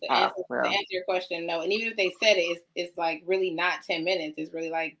 To answer your question, no. And even if they said it's like really not 10 minutes. It's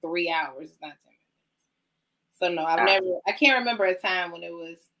really like 3 hours. It's not 10 minutes. So no, I can't remember a time when it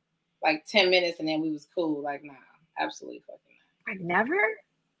was like 10 minutes and then we was cool. Like, nah, absolutely fucking not. I never?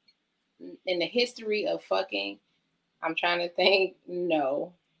 In the history of fucking, I'm trying to think,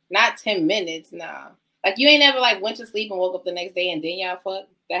 no. Not 10 minutes, nah. Like, you ain't never like went to sleep and woke up the next day and then y'all fuck?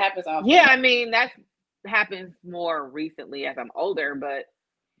 That happens often. Yeah, I mean, that happens more recently as I'm older, but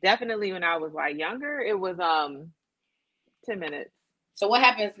definitely when I was like younger, it was 10 minutes. So what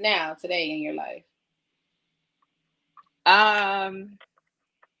happens now today in your life? Are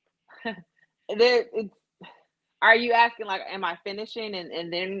you asking like, am I finishing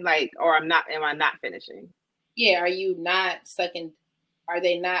and then like, or am I not finishing? Yeah, are you not sucking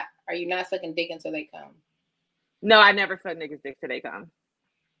dick until they come? No, I never suck niggas' dick till they come.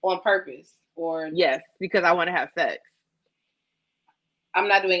 On purpose? Or yes, because I want to have sex. I'm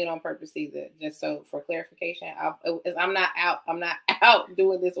not doing it on purpose either. Just so for clarification, I'm not out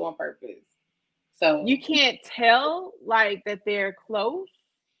doing this on purpose. So you can't tell like that they're close?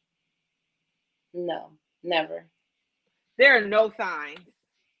 No, never. There are no signs.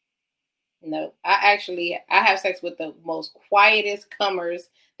 No, I have sex with the most quietest cummers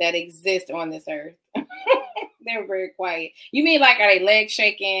that exist on this earth. They're very quiet. You mean like, are they legs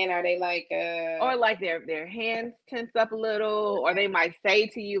shaking? Are they like or like their hands tense up a little, or they might say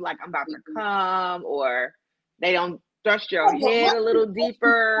to you like, I'm about to come, or they don't thrust your head a little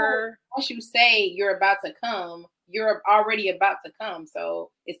deeper. Once you say you're about to come, you're already about to come. So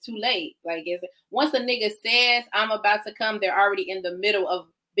it's too late. Like, once a nigga says I'm about to come, they're already in the middle of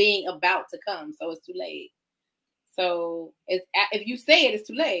being about to come. So it's too late. So if you say it, it's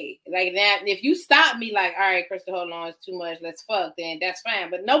too late. Like that, if you stop me, like, all right, Crystal, hold on, it's too much. Let's fuck. Then that's fine.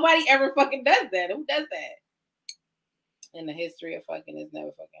 But nobody ever fucking does that. Who does that? In the history of fucking, it's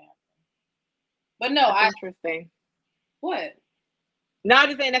never fucking happened. But no, that's interesting. What? No, I'm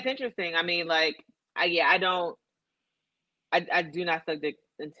just saying that's interesting. I mean, like, I do not suck dick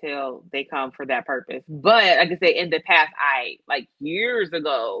until they come for that purpose. But I can say in the past, like years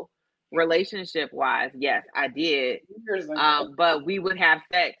ago, relationship wise, yes, I did. But we would have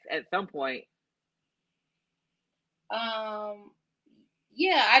sex at some point.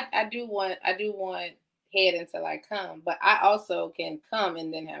 Yeah, I do want head until I come, but I also can come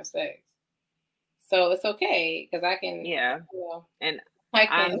and then have sex. So it's okay because I can. Yeah. And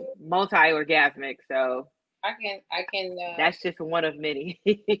I'm multi-orgasmic, so I can. That's just one of many.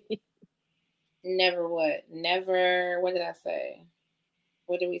 Never what? Never. What did I say?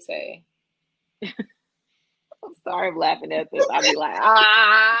 What did we say? I'm sorry, I'm laughing at this. I'll be like,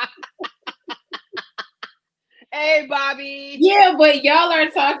 ah. Hey, Bobby. Yeah, but y'all are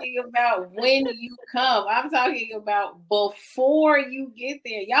talking about when you come. I'm talking about before you get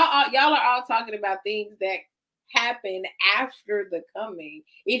there. Y'all are all talking about things that happen after the coming.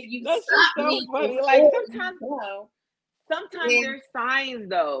 If you That's stop so me, funny. Like sometimes there's signs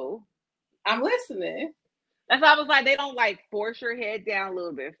though. I'm listening. That's why I was like, they don't like force your head down a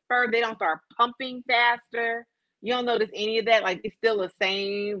little bit further. They don't start pumping faster. You don't notice any of that. Like it's still the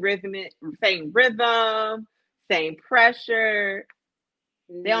same rhythm, same pressure.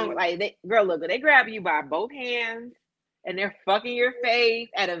 They don't look, they grab you by both hands and they're fucking your face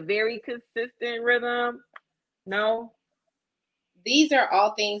at a very consistent rhythm. No. These are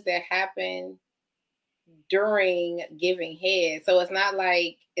all things that happen during giving head. So it's not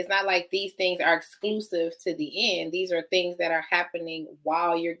like these things are exclusive to the end. These are things that are happening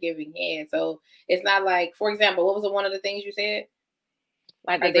while you're giving head. So it's not like, for example, what was one of the things you said?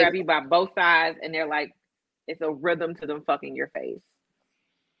 Like they grab you by both sides and they're like, it's a rhythm to them fucking your face.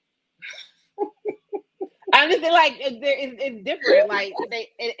 I'm just like it's different. Like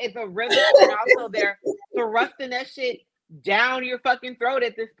it's a rhythm, and also they're thrusting that shit down your fucking throat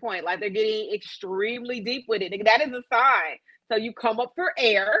at this point. Like they're getting extremely deep with it. That is a sign. So you come up for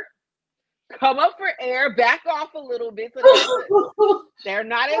air, back off a little bit. So they're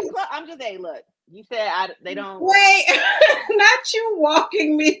not as close. I'm just saying, look, you said they don't. Wait, not you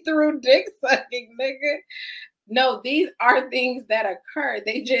walking me through dick sucking, nigga. No, these are things that occur.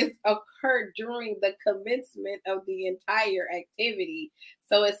 They just occur during the commencement of the entire activity.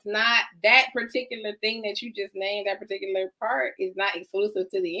 So it's not that particular thing that you just named, that particular part is not exclusive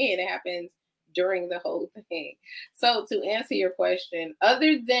to the end. It happens during the whole thing. So to answer your question,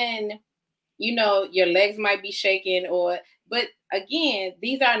 other than, your legs might be shaking but again,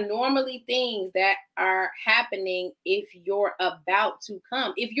 these are normally things that are happening if you're about to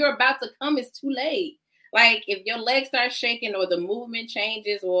come. If you're about to come, it's too late. Like if your legs start shaking or the movement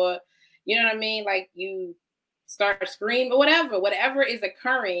changes or, you know what I mean? Like you start screaming or whatever is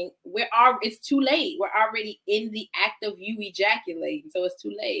occurring, it's too late. We're already in the act of you ejaculating. So it's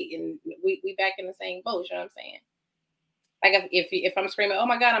too late. And we back in the same boat. You know what I'm saying? Like if I'm screaming, oh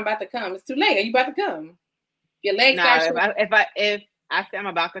my God, I'm about to come. It's too late. Are you about to come? Your legs start shaking. If I say I'm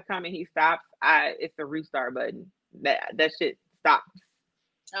about to come and he stops, it's the restart button. That shit stops.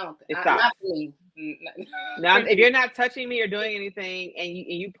 Oh, not for me. Now, if you're not touching me or doing anything, and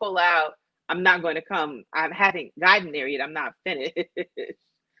you pull out, I'm not going to come. I haven't gotten there yet. I'm not finished.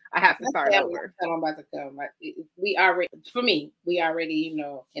 I have to start over. I'm about to come. We already,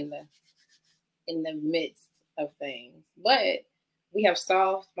 in the midst of things, but we have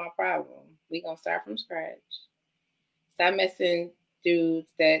solved my problem. We're gonna start from scratch. Stop messing dudes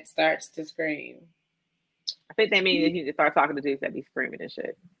that starts to scream. I think they mean that you need to start talking to dudes that be screaming and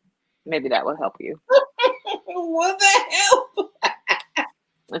shit. Maybe that will help you. What the hell?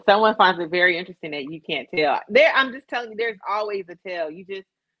 If someone finds it very interesting that you can't tell, I'm just telling you, there's always a tell. You just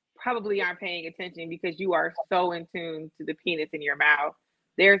probably aren't paying attention because you are so in tune to the penis in your mouth.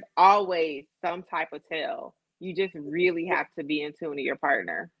 There's always some type of tell. You just really have to be in tune to your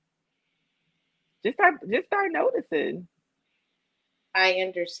partner. Just start noticing. I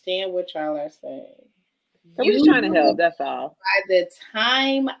understand what y'all are saying. So we're just trying to help. That's all. By the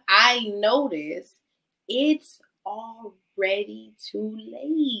time I notice, it's already too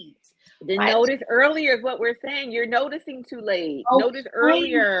late. Then notice earlier is what we're saying. You're noticing too late. Okay. Notice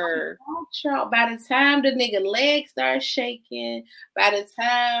earlier. By the time the nigga legs start shaking, by the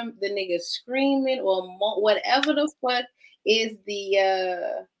time the nigga screaming or whatever the fuck is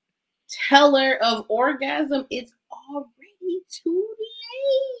the teller of orgasm, it's already too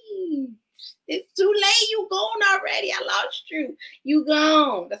late. It's too late. You gone already. I lost you. You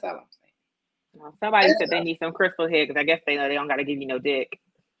gone. That's all I'm saying. Well, somebody said they need some crystal head because I guess they know they don't got to give you no dick.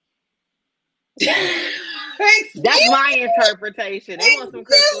 That's my interpretation. They want some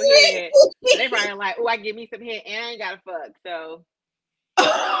crystal head. So they probably like, oh, I give me some head and I ain't got to fuck. So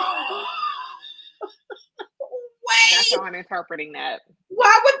that's how I'm interpreting that.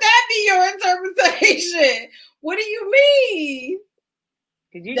 Why would that be your interpretation? What do you mean?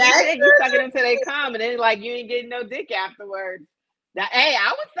 Because you said you suck it until they come, and then like you ain't getting no dick afterwards. That, hey, I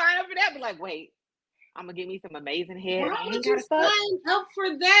would sign up for that. But like, wait, I'm gonna give me some amazing head. Why would you sign up for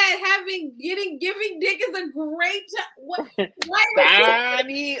that? Giving dick is a great. What? Why sign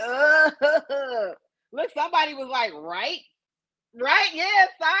me up. Look, somebody was like, right, yeah,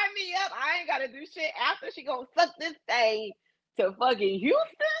 sign me up. I ain't gotta do shit after she gonna suck this thing to fucking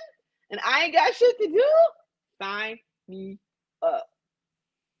Houston, and I ain't got shit to do. Sign me up.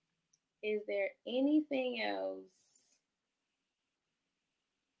 Is there anything else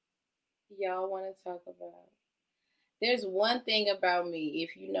y'all want to talk about? There's one thing about me,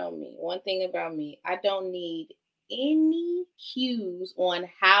 if you know me, I don't need any cues on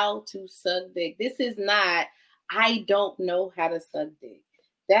how to suck dick. This is not, I don't know how to suck dick.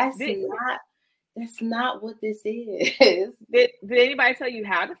 That's not what this is. Did anybody tell you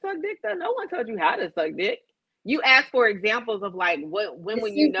how to suck dick though? No one told you how to suck dick. You asked for examples of like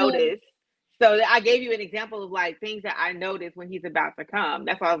when you notice. So I gave you an example of like things that I noticed when he's about to come.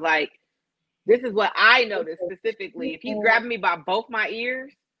 That's why I was like, this is what I noticed specifically. If he's grabbing me by both my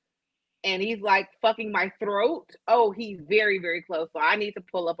ears and he's like fucking my throat, oh, he's very, very close. So I need to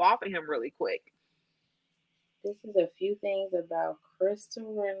pull up off of him really quick. This is a few things about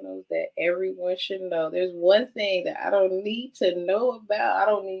Crystal Reynolds that everyone should know. There's one thing that I don't need to know about. I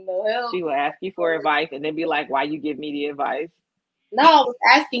don't need no help. She will ask you for advice and then be like, why you give me the advice? No, I was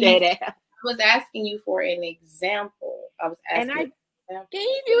asking you. I was asking you for an example. And I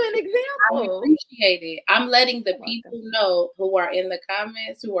gave you an example. I appreciate it. I'm letting the people know who are in the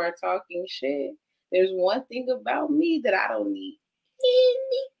comments, who are talking shit. There's one thing about me that I don't need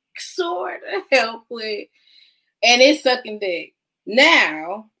any sort of help with. And it's sucking dick.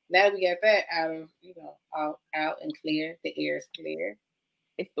 Now that we got that out and clear, the air is clear.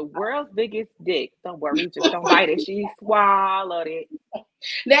 It's the world's biggest dick. Don't worry, just don't bite it. She swallowed it.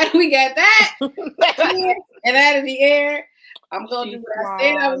 Now that we got that and out of the air, I'm gonna do what I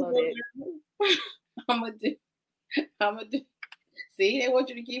said I was gonna do. I'm gonna do. See, they want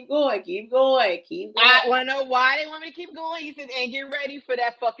you to keep going. I want to know why they want me to keep going. He said, and get ready for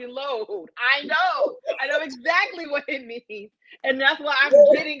that fucking load. I know exactly what it means. And that's why I'm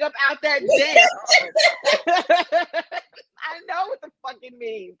getting up out that jail. I know what the fuck it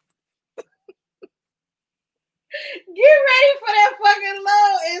means. Get ready for that fucking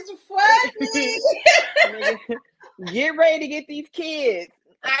load. It's funny. Get ready to get these kids.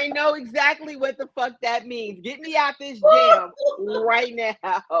 I know exactly what the fuck that means. Get me out this jam right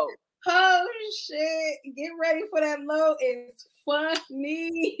now. Oh shit. Get ready for that load. It's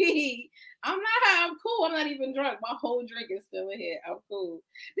funny. I'm cool. I'm not even drunk. My whole drink is still in here. I'm cool.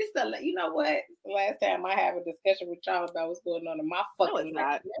 You know what? The last time I have a discussion with y'all about what's going on in my fucking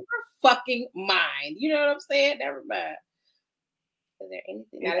life. Never fucking mind. You know what I'm saying? Never mind. Is there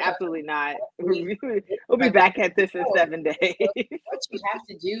anything? It's absolutely not. We'll be back at this in 7 days. What you have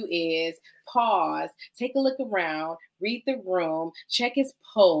to do is pause, take a look around, read the room, check his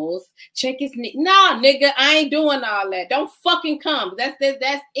pose, check his nah, nigga, I ain't doing all that. Don't fucking come. That's it.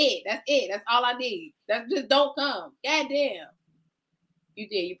 That's all I need. That's just don't come. Goddamn. You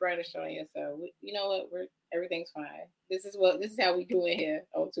did. You brought a show on yourself. You know what? Everything's fine. This is how we do it here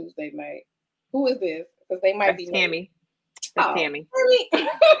on Tuesday night. Who is this? Because they might be Tammy. That's Tammy.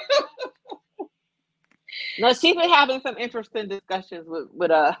 No, she's been having some interesting discussions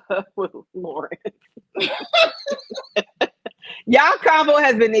with Lauren. Y'all combo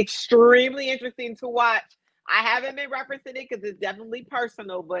has been extremely interesting to watch. I haven't been referencing it because it's definitely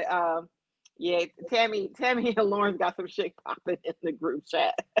personal, but yeah, Tammy and Lauren's got some shit popping in the group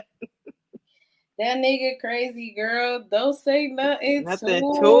chat. That nigga crazy, girl. Don't say nothing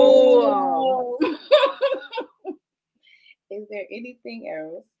to him. Is there anything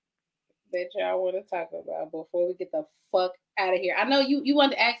else that y'all want to talk about before we get the fuck out of here? I know you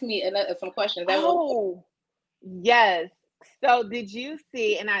wanted to ask me some questions. Yes. So did you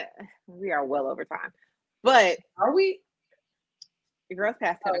see? And we are well over time, but are we? The girls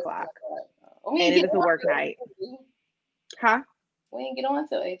past 10 o'clock, and it is a work night. Huh? We didn't get on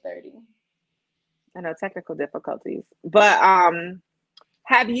till 8:30. I know, technical difficulties, but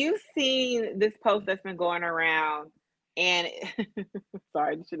have you seen this post that's been going around And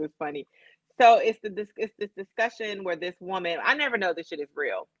sorry, this shit is funny. So it's this discussion where this woman, I never know this shit is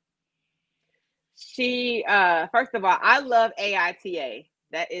real. She first of all, I love AITA.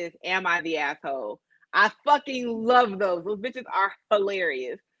 That is Am I the Asshole? I fucking love those. Those bitches are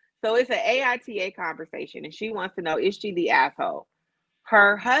hilarious. So it's an AITA conversation, and she wants to know, is she the asshole?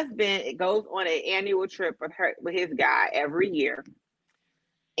 Her husband goes on an annual trip with his guy every year.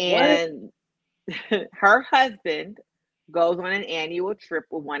 And her husband goes on an annual trip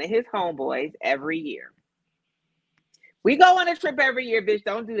with one of his homeboys every year. We go on a trip every year, bitch.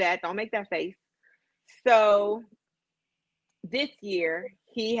 Don't do that. Don't make that face. So this year,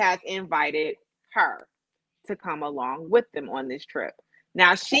 he has invited her to come along with them on this trip.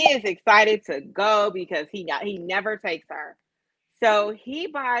 Now she is excited to go because he never takes her. So he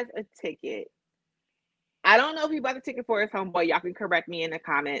buys a ticket. I don't know if he bought the ticket for his homeboy. Y'all can correct me in the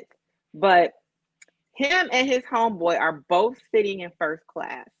comments. But him and his homeboy are both sitting in first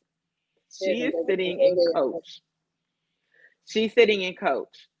class. She is sitting in coach. She's sitting in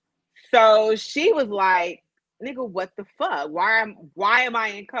coach. So she was like, nigga, what the fuck? Why am I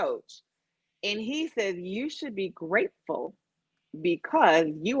in coach? And he says, you should be grateful because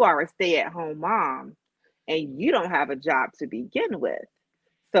you are a stay-at-home mom and you don't have a job to begin with.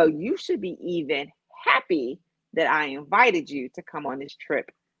 So you should be even happy that I invited you to come on this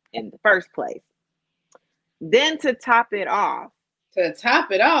trip in the first place. Then to top it off. That's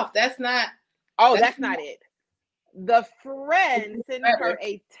not. Oh, that's not it. The friend sends her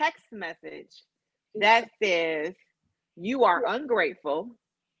a text message that says, you are ungrateful.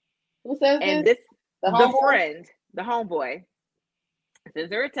 Who says and this? The friend, the homeboy,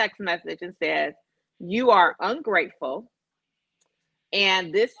 sends her a text message and says, you are ungrateful.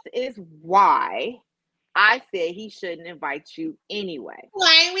 And this is why I said he shouldn't invite you anyway.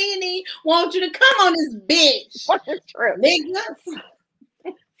 Why we want you to come on this bitch? What's the truth?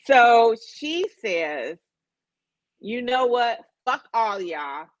 Nigga. So she says, you know what? Fuck all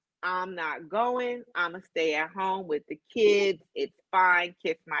y'all. I'm not going. I'm going to stay at home with the kids. It's fine.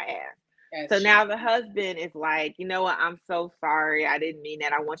 Kiss my ass. So now the husband is like, you know what? I'm so sorry. I didn't mean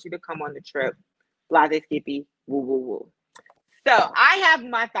that. I want you to come on the trip. Blah, they skippy. Woo, woo, woo. So I have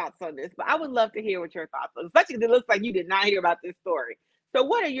my thoughts on this, but I would love to hear what your thoughts are, especially because it looks like you did not hear about this story. So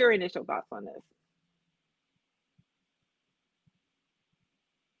what are your initial thoughts on this?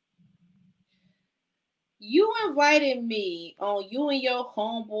 You invited me on you and your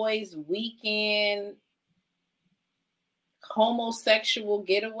homeboys weekend homosexual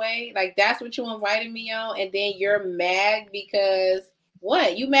getaway. Like, that's what you invited me on, and then you're mad because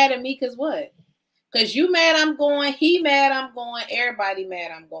what? You mad at me because what? Because you mad I'm going, he mad I'm going, everybody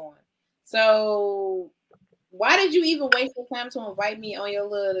mad I'm going. So why did you even waste your time to invite me on your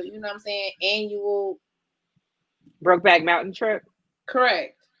little, you know what I'm saying, annual Brokeback Mountain trip?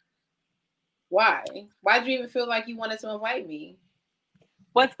 Correct. Why? Why did you even feel like you wanted to invite me?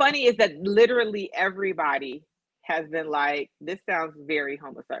 What's funny is that literally everybody has been like, this sounds very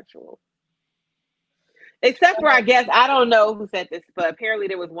homosexual. Except for, I guess, I don't know who said this, but apparently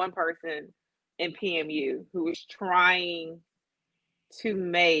there was one person in PMU who was trying to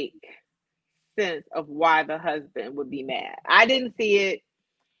make sense of why the husband would be mad. I didn't see it,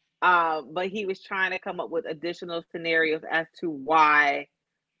 but he was trying to come up with additional scenarios as to why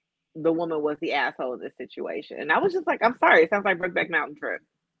the woman was the asshole in this situation. And I was just like, I'm sorry, it sounds like Brokeback Mountain trip.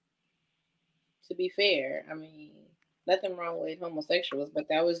 To be fair, I mean, nothing wrong with homosexuals, but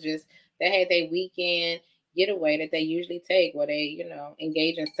that was just, they had their weekend getaway that they usually take where they, you know,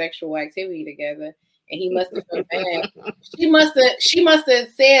 engage in sexual activity together. And he must have felt bad. She must have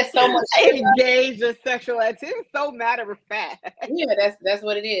said so much. Engaged in sexual activity, so matter of fact. Yeah, that's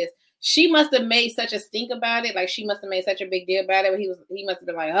what it is. She must have made such a stink about it. Like, she must have made such a big deal about it. He must have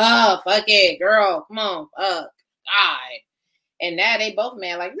been like, oh, fuck it, girl, come on, fuck, God. And now they both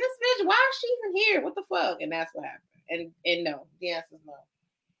mad, like, this bitch, why is she even here? What the fuck? And that's what happened. And no, the answer is no.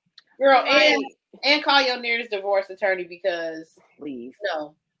 Girl, and call your nearest divorce attorney because please.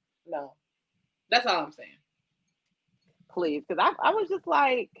 No. That's all I'm saying. Please, because I was just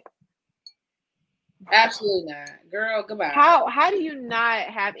like, absolutely not. Girl, goodbye. How do you not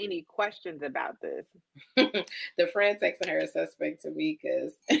have any questions about this? The friend texting her a suspect to me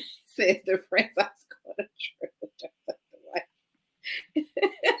because says the friends I was going to trip with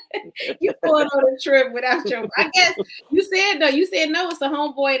you going on a trip without your, I guess you said no, it's a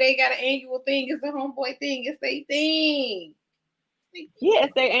homeboy, they got an annual thing, it's a homeboy thing, it's their thing. Yeah,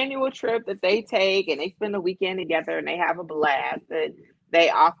 it's their annual trip that they take and they spend a weekend together and they have a blast. And they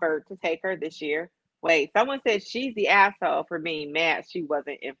offered to take her this year. Wait, someone said she's the asshole for being mad she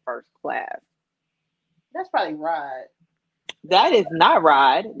wasn't in first class. That's probably right. That is not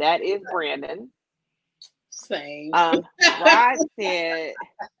Rod. That is Brandon. Same. Rod said.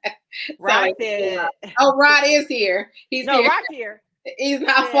 Rod said. Oh, Rod is here. He's no, here. Rod's here. He's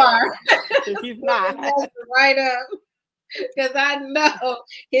not far. He's not. Right up. Because I know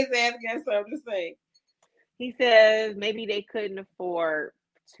his ass got something to say. He says maybe they couldn't afford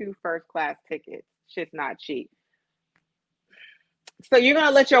 2 first-class tickets. Shit's not cheap. So you're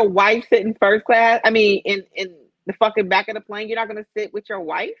gonna let your wife sit in first class? I mean, in the fucking back of the plane, you're not gonna sit with your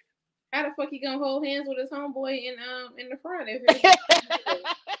wife? How the fuck he gonna hold hands with his homeboy in the front?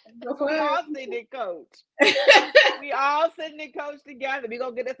 We all sitting in coach. We all sitting in coach together. We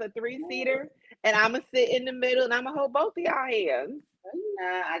gonna get us a 3-seater, and I'm gonna sit in the middle, and I'm gonna hold both of y'all hands.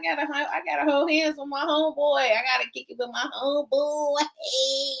 Nah, I gotta hold hands with my homeboy. I gotta kick it with my homeboy.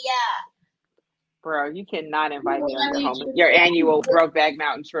 Hey, Bro, you cannot invite me on your annual Brokeback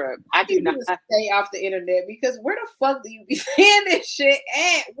Mountain trip. I do not stay off the internet because where the fuck do you be saying this shit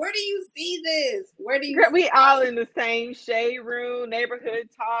at? Where do you see this? Where do you? We all in the same shade room, neighborhood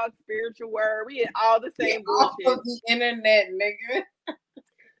talk, spiritual word. We in all the same bullshit. Off of the internet, nigga.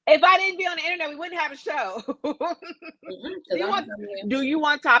 If I didn't be on the internet, we wouldn't have a show. Do you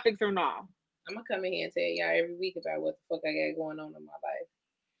want topics or not? I'm gonna come in here and tell y'all every week about what the fuck I got going on in my life.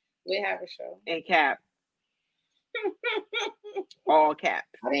 We have a show. And cap. All caps.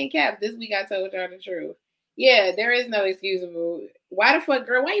 I didn't cap. This week I told y'all the truth. Yeah, there is no excusable. Why the fuck,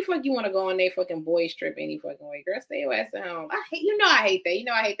 girl? Why the fuck you want to go on their fucking boys trip any fucking way? Girl, stay your ass at home. I hate that.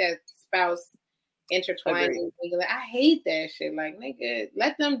 I hate that spouse intertwining. I hate that shit. Like, nigga,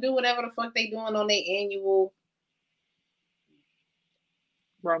 let them do whatever the fuck they doing on their annual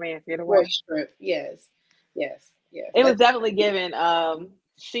romance getaway trip. Yes. It was definitely given.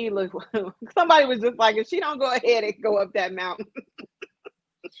 Sheila, somebody was just like, if she don't go ahead and go up that mountain.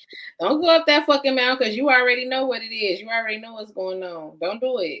 Don't go up that fucking mountain because you already know what it is. You already know what's going on. Don't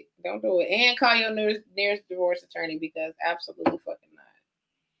do it. And call your nearest divorce attorney because absolutely fucking not.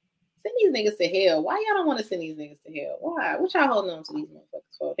 Send these niggas to hell. Why y'all don't want to send these niggas to hell? Why? What y'all holding on to these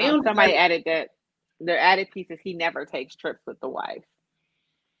motherfuckers for? Somebody added that their added piece is he never takes trips with the wife.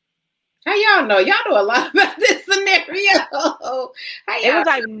 How y'all know? Y'all know a lot about this scenario. It was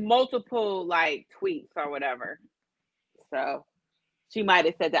like multiple like tweets or whatever. So she might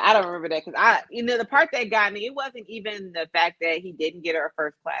have said that. I don't remember that because the part that got me, it wasn't even the fact that he didn't get her a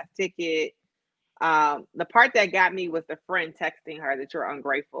first class ticket. The part that got me was the friend texting her that you're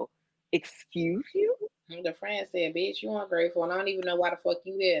ungrateful. Excuse you? The friend said, bitch, you ungrateful, and I don't even know why the fuck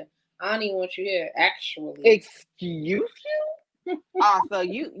you here. I don't even want you here, actually. Excuse you? So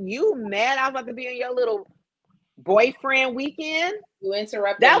you mad I was about to be on your little boyfriend weekend? You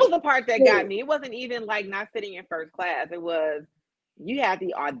interrupted. That was the part that got me. It wasn't even like not sitting in first class. It was you had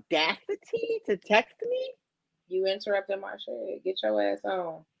the audacity to text me. You interrupted my shit. Get your ass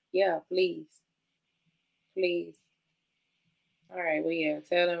on. Yeah, please. All right, well, yeah,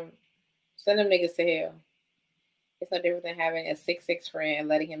 send them niggas to hell. It's no different than having a 6'6" friend and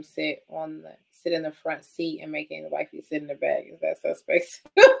letting him sit in the front seat and making the wifey sit in the back. Is that suspect?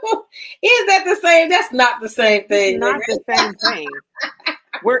 Is that the same? That's not the same thing. It's not the same thing.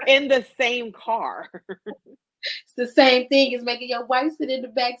 We're in the same car. It's the same thing as making your wife sit in the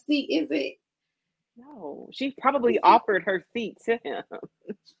back seat, is it? No, she probably offered her seat to him.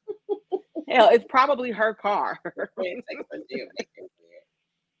 Hell, it's probably her car.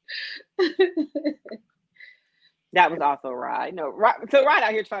 That was also Rod. No, so Rod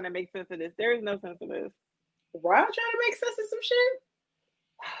out here trying to make sense of this. There is no sense of this. Rod trying to make sense of some shit?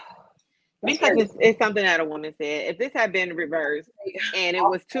 Because it's something that a woman said. If this had been reversed and it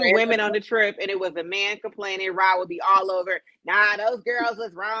was 2 women on the trip and it was a man complaining, Rod would be all over. Nah, those girls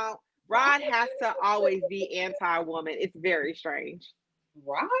was wrong. Rod has to always be anti-woman. It's very strange.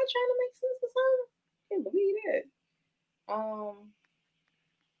 Rod trying to make sense of something? I can't believe it.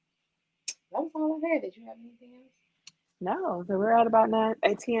 That was all I had. Did you have anything else? No, so we're at about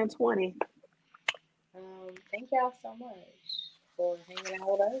 10:20. Thank y'all so much for hanging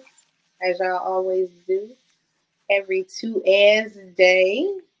out with us, as y'all always do, every Tuesday.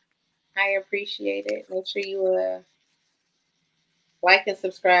 I appreciate it. Make sure you like and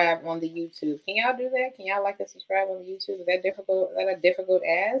subscribe on the YouTube. Can y'all do that? Can y'all like and subscribe on the YouTube? Is that difficult? Is that a difficult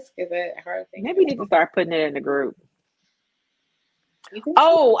ask? Is that a hard thing? Maybe you need to start putting it in the group.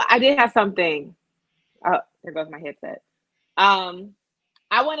 Oh, I did have something. Oh, there goes my headset.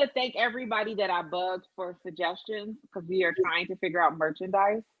 I want to thank everybody that I bugged for suggestions because we are trying to figure out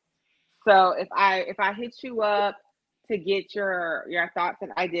merchandise. So if I hit you up to get your thoughts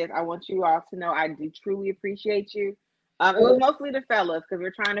and ideas, I want you all to know I do truly appreciate you. It was mostly the fellas because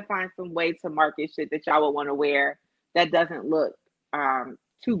we're trying to find some way to market shit that y'all would want to wear that doesn't look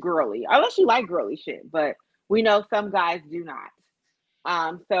too girly, unless you like girly shit. But we know some guys do not.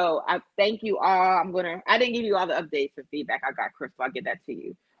 So I thank you all. I didn't give you all the updates and feedback I got, Chris, so I'll get that to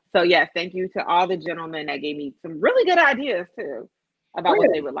you. So yes, thank you to all the gentlemen that gave me some really good ideas too about what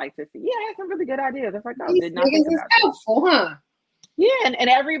they would like to see. Yeah, I had some really good ideas. It's like, oh, did not think about that. Helpful, huh? Yeah, and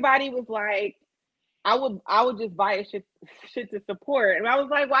everybody was like, I would just buy a shit to support. And I was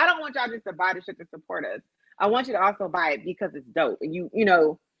like, well, I don't want y'all just to buy the shit to support us. I want you to also buy it because it's dope and you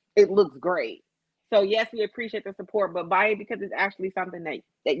know, it looks great. So yes, we appreciate the support, but buy it because it's actually something that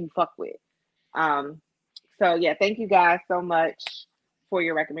you fuck with. So yeah, thank you guys so much for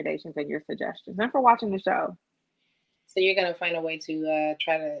your recommendations and your suggestions and for watching the show. So you're gonna find a way to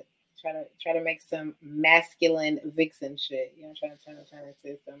try to make some masculine vixen shit. You know, trying to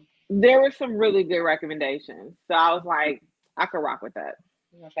say some. There were some really good recommendations, so I was like, I could rock with that.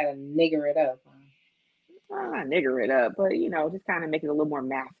 I'm gonna try to nigger it up. Well, not nigger it up, but you know, just kind of make it a little more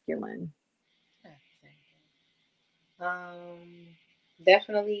masculine.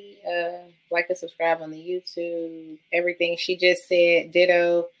 Definitely like and subscribe on the YouTube. Everything she just said,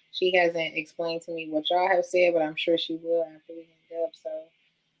 ditto. She hasn't explained to me what y'all have said, but I'm sure she will after we hang up. So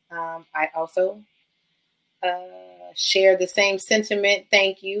I also share the same sentiment.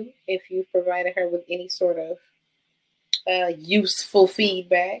 Thank you if you've provided her with any sort of useful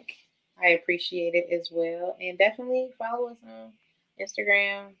feedback. I appreciate it as well. And definitely follow us on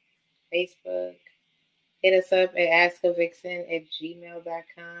Instagram, Facebook. Hit us up at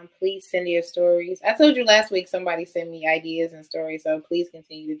askavixen@gmail.com. Please send your stories. I told you last week somebody sent me ideas and stories, so please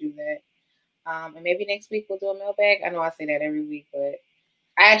continue to do that. And maybe next week we'll do a mailbag. I know I say that every week, but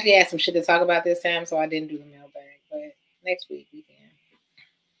I actually had some shit to talk about this time, so I didn't do the mailbag. But next week we can.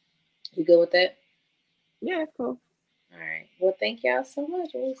 You good with that? Yeah, it's cool. All right. Well, thank y'all so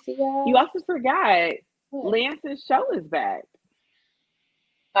much. We'll see y'all. You also forgot Lance's show is back.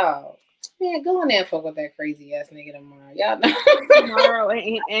 Oh. Yeah, go in there and fuck with that crazy ass nigga tomorrow. Y'all know. Tomorrow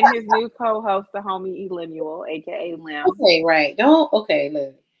and his new co-host, the homie Lemuel, aka Lim. Okay, right. Look.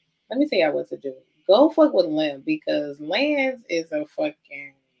 Let me tell y'all what to do. Go fuck with Lim because Lance is a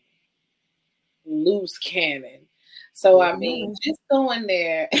fucking loose cannon. So I mean, just go in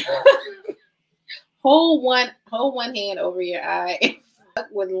there, hold one hand over your eye and fuck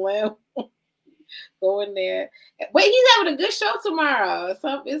with Lim. Go in there. Wait, he's having a good show tomorrow.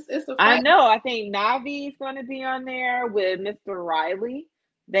 So it's a. I know. I think Navi's going to be on there with Mr. Riley.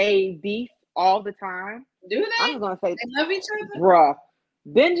 They beef all the time. Do they? I'm going to say they love each other, bruh.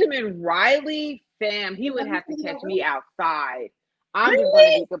 Benjamin Riley, fam, he would have to catch me outside. I'm just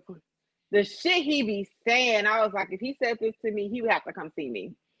going to be the shit he be saying. I was like, if he said this to me, he would have to come see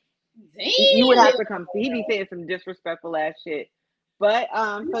me. Damn. You would have to come see. He be saying some disrespectful ass shit. But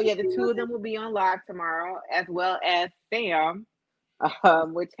so yeah, the two of them will be on live tomorrow, as well as Sam,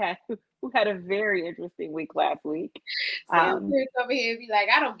 who had a very interesting week last week. Sam over here and be like,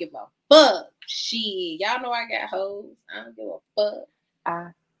 I don't give a fuck. Shit, y'all know I got hoes. I don't give a fuck.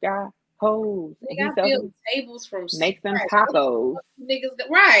 I got hoes. Nigga, I build tables from make some tacos. Niggas,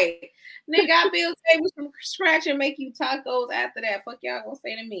 right? Nigga, I build tables from scratch and make you tacos after that. Fuck y'all gonna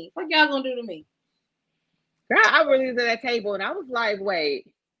say to me? Fuck y'all gonna do to me? Girl, I really looked at that table and I was like,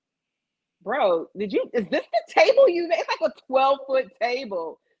 wait, bro, is this the table you made? It's like a 12-foot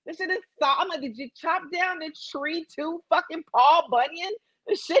table. This shit is I'm like, did you chop down the tree too, fucking Paul Bunyan?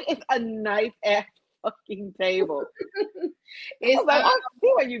 This shit is a nice ass fucking table. It's like, I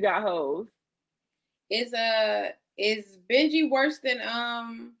see where you got hoes. Is Benji worse than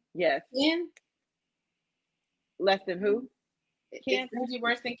yes. Ken? Less than who? Ken? Is Benji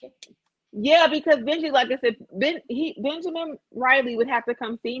worse than Ken? Yeah, because Benji, like I said, Benjamin Riley would have to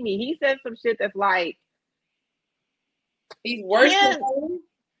come see me. He said some shit that's like he's worse than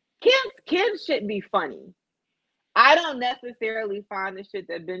Ken should be funny. I don't necessarily find the shit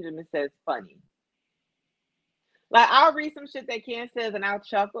that Benjamin says funny. Like, I'll read some shit that Ken says and I'll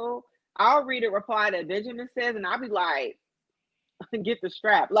chuckle. I'll read a reply that Benjamin says and I'll be like, get the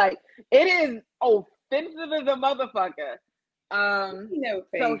strap. Like, it is offensive as a motherfucker. He never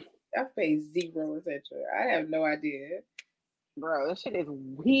paid. I paid zero attention. I have no idea. Bro, this shit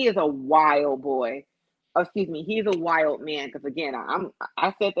he is a wild boy. Excuse me, he's a wild man. Because again,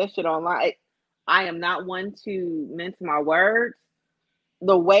 I said that shit online. I am not one to mince my words.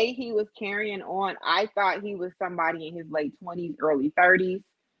 The way he was carrying on, I thought he was somebody in his late 20s, early 30s.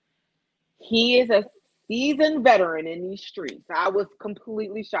 He is a seasoned veteran in these streets. I was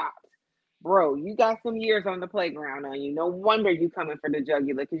completely shocked. Bro, you got some years on the playground on you. No wonder you coming for the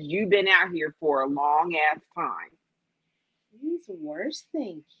jugular because you've been out here for a long ass time. He's worse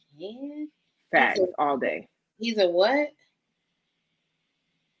than Ken. Facts all day. He's a what?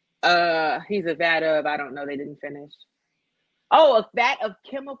 He's a vat of, I don't know, they didn't finish. Oh, a vat of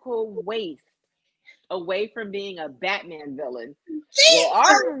chemical waste away from being a Batman villain. Jesus. Well,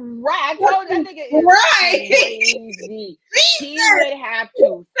 all right. I told you that nigga is crazy. He would have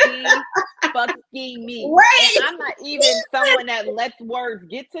to see fucking me. Right. And I'm not even someone that lets words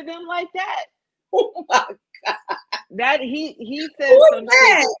get to them like that. Oh my God. That he says some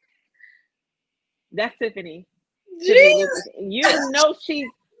that? shit. That's Tiffany. You know she's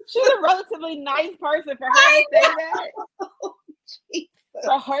a relatively nice person for her to say that.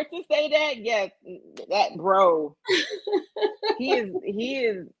 For her to say that, yes, that bro. He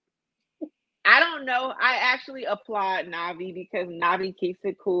is. I don't know. I actually applaud Navi because Navi keeps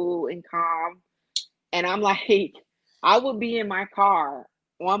it cool and calm. And I'm like, I would be in my car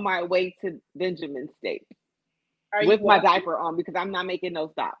on my way to Benjamin State with my diaper on because I'm not making no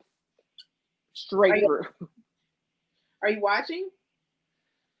stops. Straight through. Are you watching?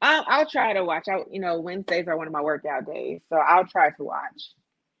 I'll try to watch. Wednesdays are one of my workout days, so I'll try to watch.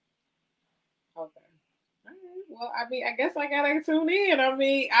 Okay. All right. Well, I mean, I guess I gotta tune in. I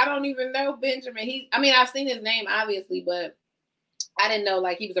mean, I don't even know Benjamin. I've seen his name obviously, but I didn't know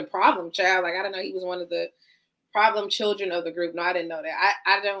like he was a problem child. Like I didn't know he was one of the problem children of the group. No, I didn't know that.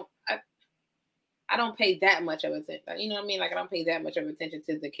 I don't pay that much of attention. You know what I mean? Like I don't pay that much of attention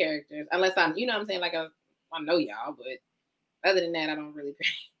to the characters unless I'm, you know what I'm saying? Like I know y'all, but other than that, I don't really pay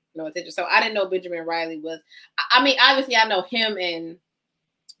no attention. So I didn't know Benjamin Riley was. I mean, obviously, I know him and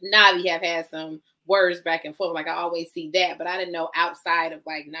Navi have had some words back and forth. Like I always see that, but I didn't know outside of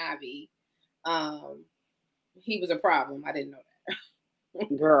like Navi, he was a problem. I didn't know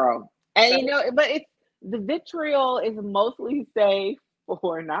that, girl. And but it's the vitriol is mostly safe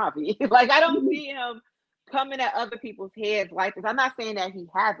for Navi. Like I don't see him coming at other people's heads like this. I'm not saying that he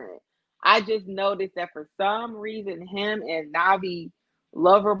hasn't. I just noticed that for some reason, him and Navi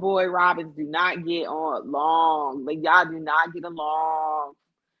Loverboy Robbins do not get on long. Like y'all do not get along.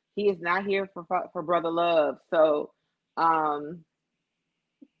 He is not here for brother love. So,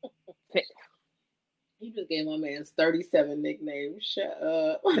 you just gave my man's 37 nicknames. Shut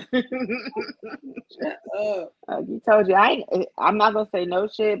up. Shut up. He told you I'm not gonna say no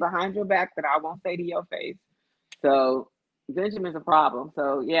shit behind your back that I won't say to your face. So Benjamin's a problem.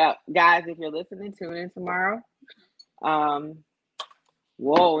 So yeah, guys, if you're listening, tune in tomorrow.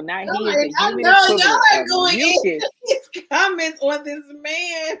 Whoa, now he is a human equivalent of mucus. His comments on this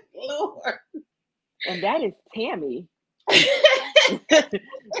man, Lord. And that is Tammy.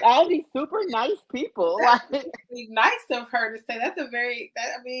 All these super nice people. That's nice of her to say. That's a very.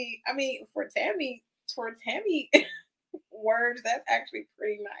 I mean, for Tammy words, that's actually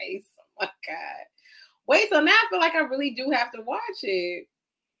pretty nice. Oh my God. Wait, so now I feel like I really do have to watch it.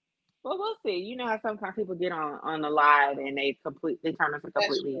 Well, we'll see. You know how sometimes people get on the live and they turn into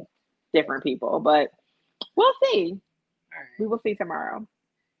completely different people, but we'll see. All right. We will see tomorrow.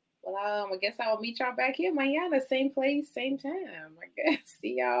 Well, I guess I'll meet y'all back here, manana, same place, same time. I guess.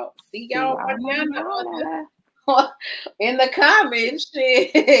 See y'all manana. In the comments.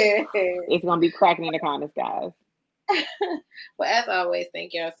 It's gonna be cracking in the comments, guys. Well, as always,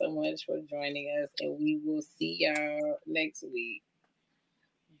 thank y'all so much for joining us, and we will see y'all next week.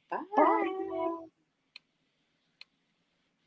 Bye.